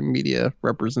regarding media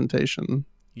representation.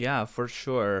 Yeah, for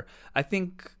sure. I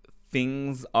think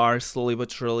things are slowly but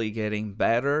surely getting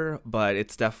better, but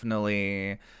it's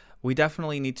definitely, we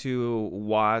definitely need to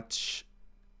watch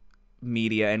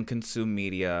media and consume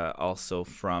media also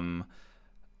from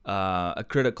a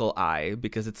critical eye,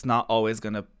 because it's not always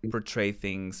going to portray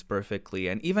things perfectly.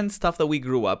 And even stuff that we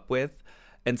grew up with,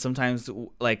 and sometimes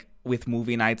like with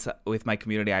movie nights with my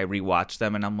community, I rewatch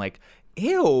them and I'm like,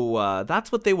 ew,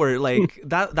 that's what they were like,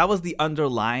 that was the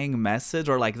underlying message,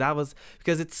 or like that was,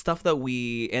 because it's stuff that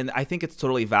we, and I think it's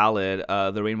totally valid.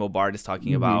 The Rainbow Bard is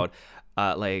talking Hmm. about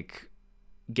like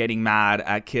getting mad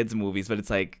at kids movies, but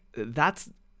it's like, that's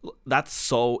that's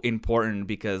so important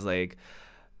because like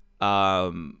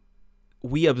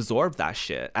we absorbed that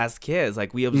shit as kids.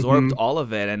 Like we absorbed Mm-hmm. all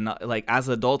of it, and like as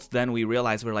adults then we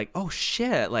realized we're like, oh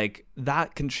shit, like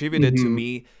that contributed to Mm-hmm.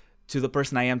 me, to the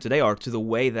person I am today, or to the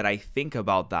way that I think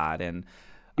about that. And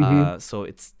Mm-hmm. so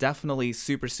it's definitely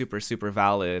super super super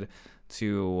valid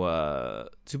to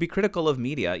be critical of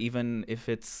media, even if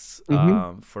it's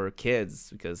Mm-hmm. for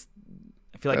kids, because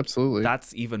I feel like Absolutely.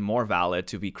 that's even more valid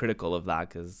to be critical of that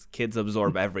because kids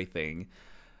absorb everything.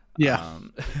 Yeah.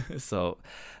 Um, so,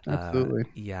 Absolutely.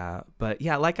 yeah, but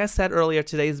yeah, like I said earlier,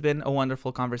 today's been a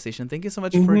wonderful conversation. Thank you so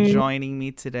much for Mm-hmm. joining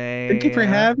me Thank you for today.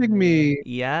 having me.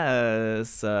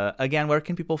 Yes. Again, where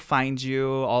can people find you?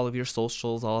 All of your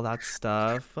socials, all that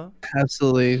stuff.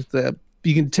 Absolutely.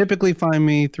 You can typically find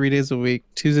me 3 days a week,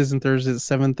 Tuesdays and Thursdays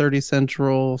at 7:30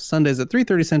 Central, Sundays at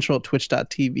 3:30 Central at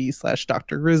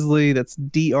twitch.tv/Dr. Grizzly. That's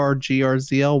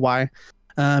DRGRZLY.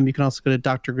 You can also go to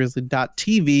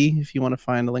drgrizzly.tv if you want to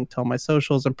find a link to all my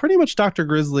socials. I'm pretty much Dr.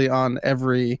 Grizzly on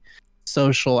every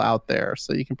social out there,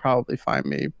 so you can probably find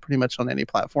me pretty much on any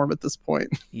platform at this point.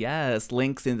 Yes,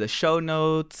 links in the show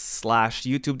notes /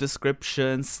 YouTube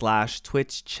description /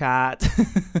 Twitch chat,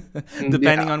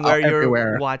 depending Yeah, on where you're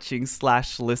everywhere. watching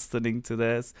 / listening to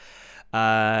this.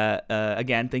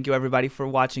 Again, thank you everybody for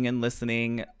watching and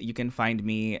listening. You can find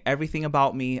me, everything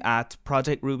about me, at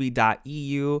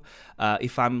projectruby.eu.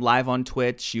 If I'm live on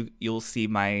Twitch, you'll see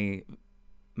my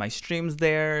streams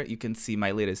there. You can see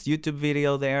my latest YouTube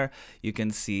video there. You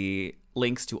can see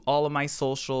links to all of my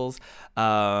socials.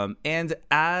 And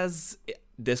as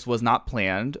this was not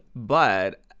planned,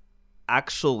 but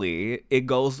actually it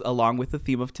goes along with the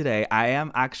theme of today, I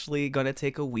am actually going to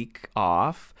take a week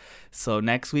off. So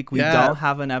next week we Yeah. don't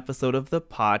have an episode of the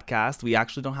podcast. We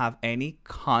actually don't have any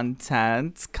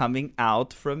content coming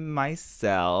out from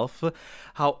myself.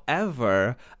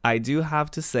 However, I do have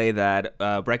to say that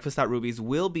Breakfast at Ruby's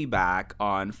will be back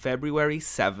on February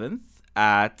 7th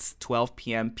at 12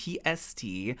 p.m. PST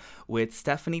with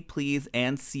Stephanie Please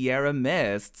and Sierra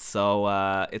Mist. So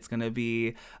it's going to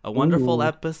be a wonderful Ooh.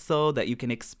 episode that you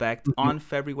can expect on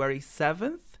February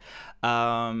 7th.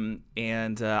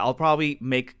 And I'll probably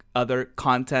make other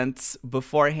content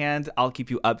beforehand. I'll keep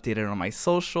you updated on my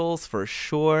socials for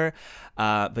sure.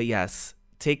 But yes,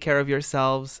 take care of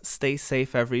yourselves. Stay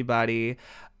safe, everybody.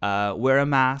 Wear a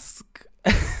mask.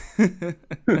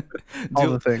 All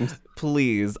the things.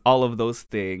 Please, all of those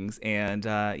things. And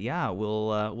yeah,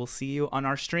 we'll see you on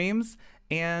our streams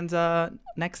and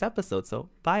next episode. So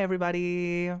bye,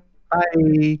 everybody.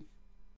 Bye.